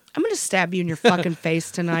 I'm going to stab you in your fucking face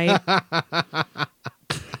tonight. I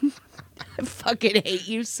fucking hate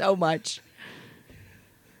you so much.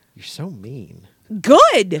 You're so mean.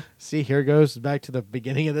 Good. See, here goes back to the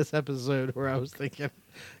beginning of this episode where I was thinking,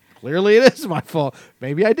 clearly it is my fault.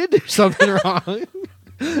 Maybe I did do something wrong.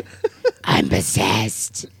 I'm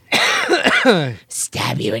possessed.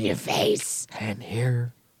 Stab you in your face. And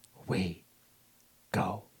here we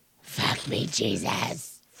go. Fuck me,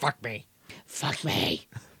 Jesus. Fuck me. Fuck me.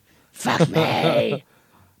 Fuck me.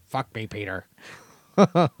 Fuck me, Peter.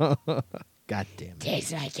 God damn it.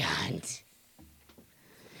 Taste my cunt.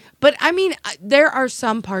 But I mean, there are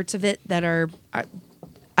some parts of it that are,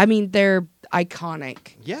 I mean, they're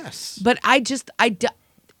iconic. Yes. But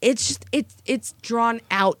it's drawn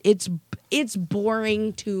out. It's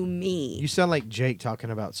boring to me. You sound like Jake talking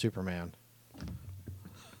about Superman.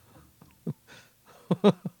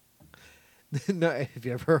 No, have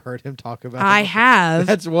you ever heard him talk about I it? have.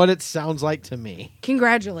 That's what it sounds like to me.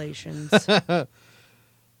 Congratulations.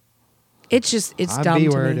 It's I'm dumb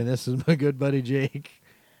B-word, to me. and this is my good buddy Jake.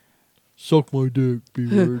 Suck my dick,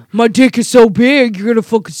 B-word. My dick is so big, you're gonna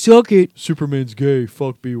fucking suck it. Superman's gay,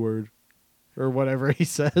 fuck B-word. Or whatever he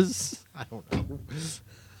says. I don't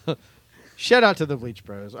know. Shout out to the Bleach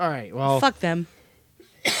Bros. All right, well. Fuck them.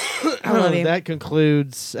 I love you. That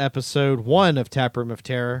concludes episode 1 of Taproom of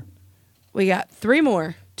Terror. We got 3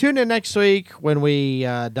 more. Tune in next week when we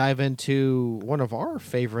dive into one of our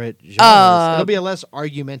favorite genres. It'll be a less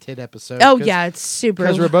argumented episode. Oh, yeah, it's super.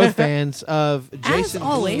 Because we're both fans of Jason As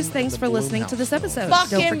always, Blum, thanks the for listening Blumhouse to this films. episode.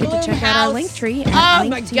 Fucking Don't forget to check out our Blumhouse. link tree Oh at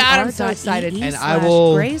my God, I'm so excited. And I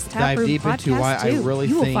will dive deep into why I You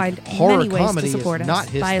really will think find horror many ways comedy to support is us. not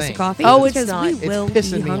his Buy us a thing. coffee. Oh, it's because not. We It's will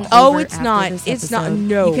pissing be me hung off. Oh, over it's after not. this It's not. episode.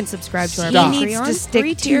 No. You can subscribe to our Stop. He Patreon. needs to stick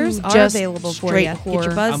 3 to tiers are just available for straight you. Get horror.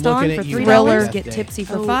 your buzz I'm on looking for at you $3. Thriller. Get tipsy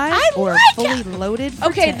for Oh, $5. I Or like fully loaded for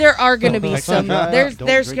Okay, $10. there are going to be Don't some. drive, There's don't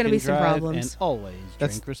going drink to be and some drive, problems. And always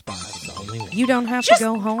That's drink responsibly. the only way. You don't have Just to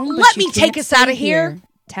go home. let but you me take can't us outta stay here.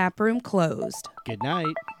 Taproom closed. Good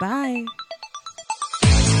night. Bye.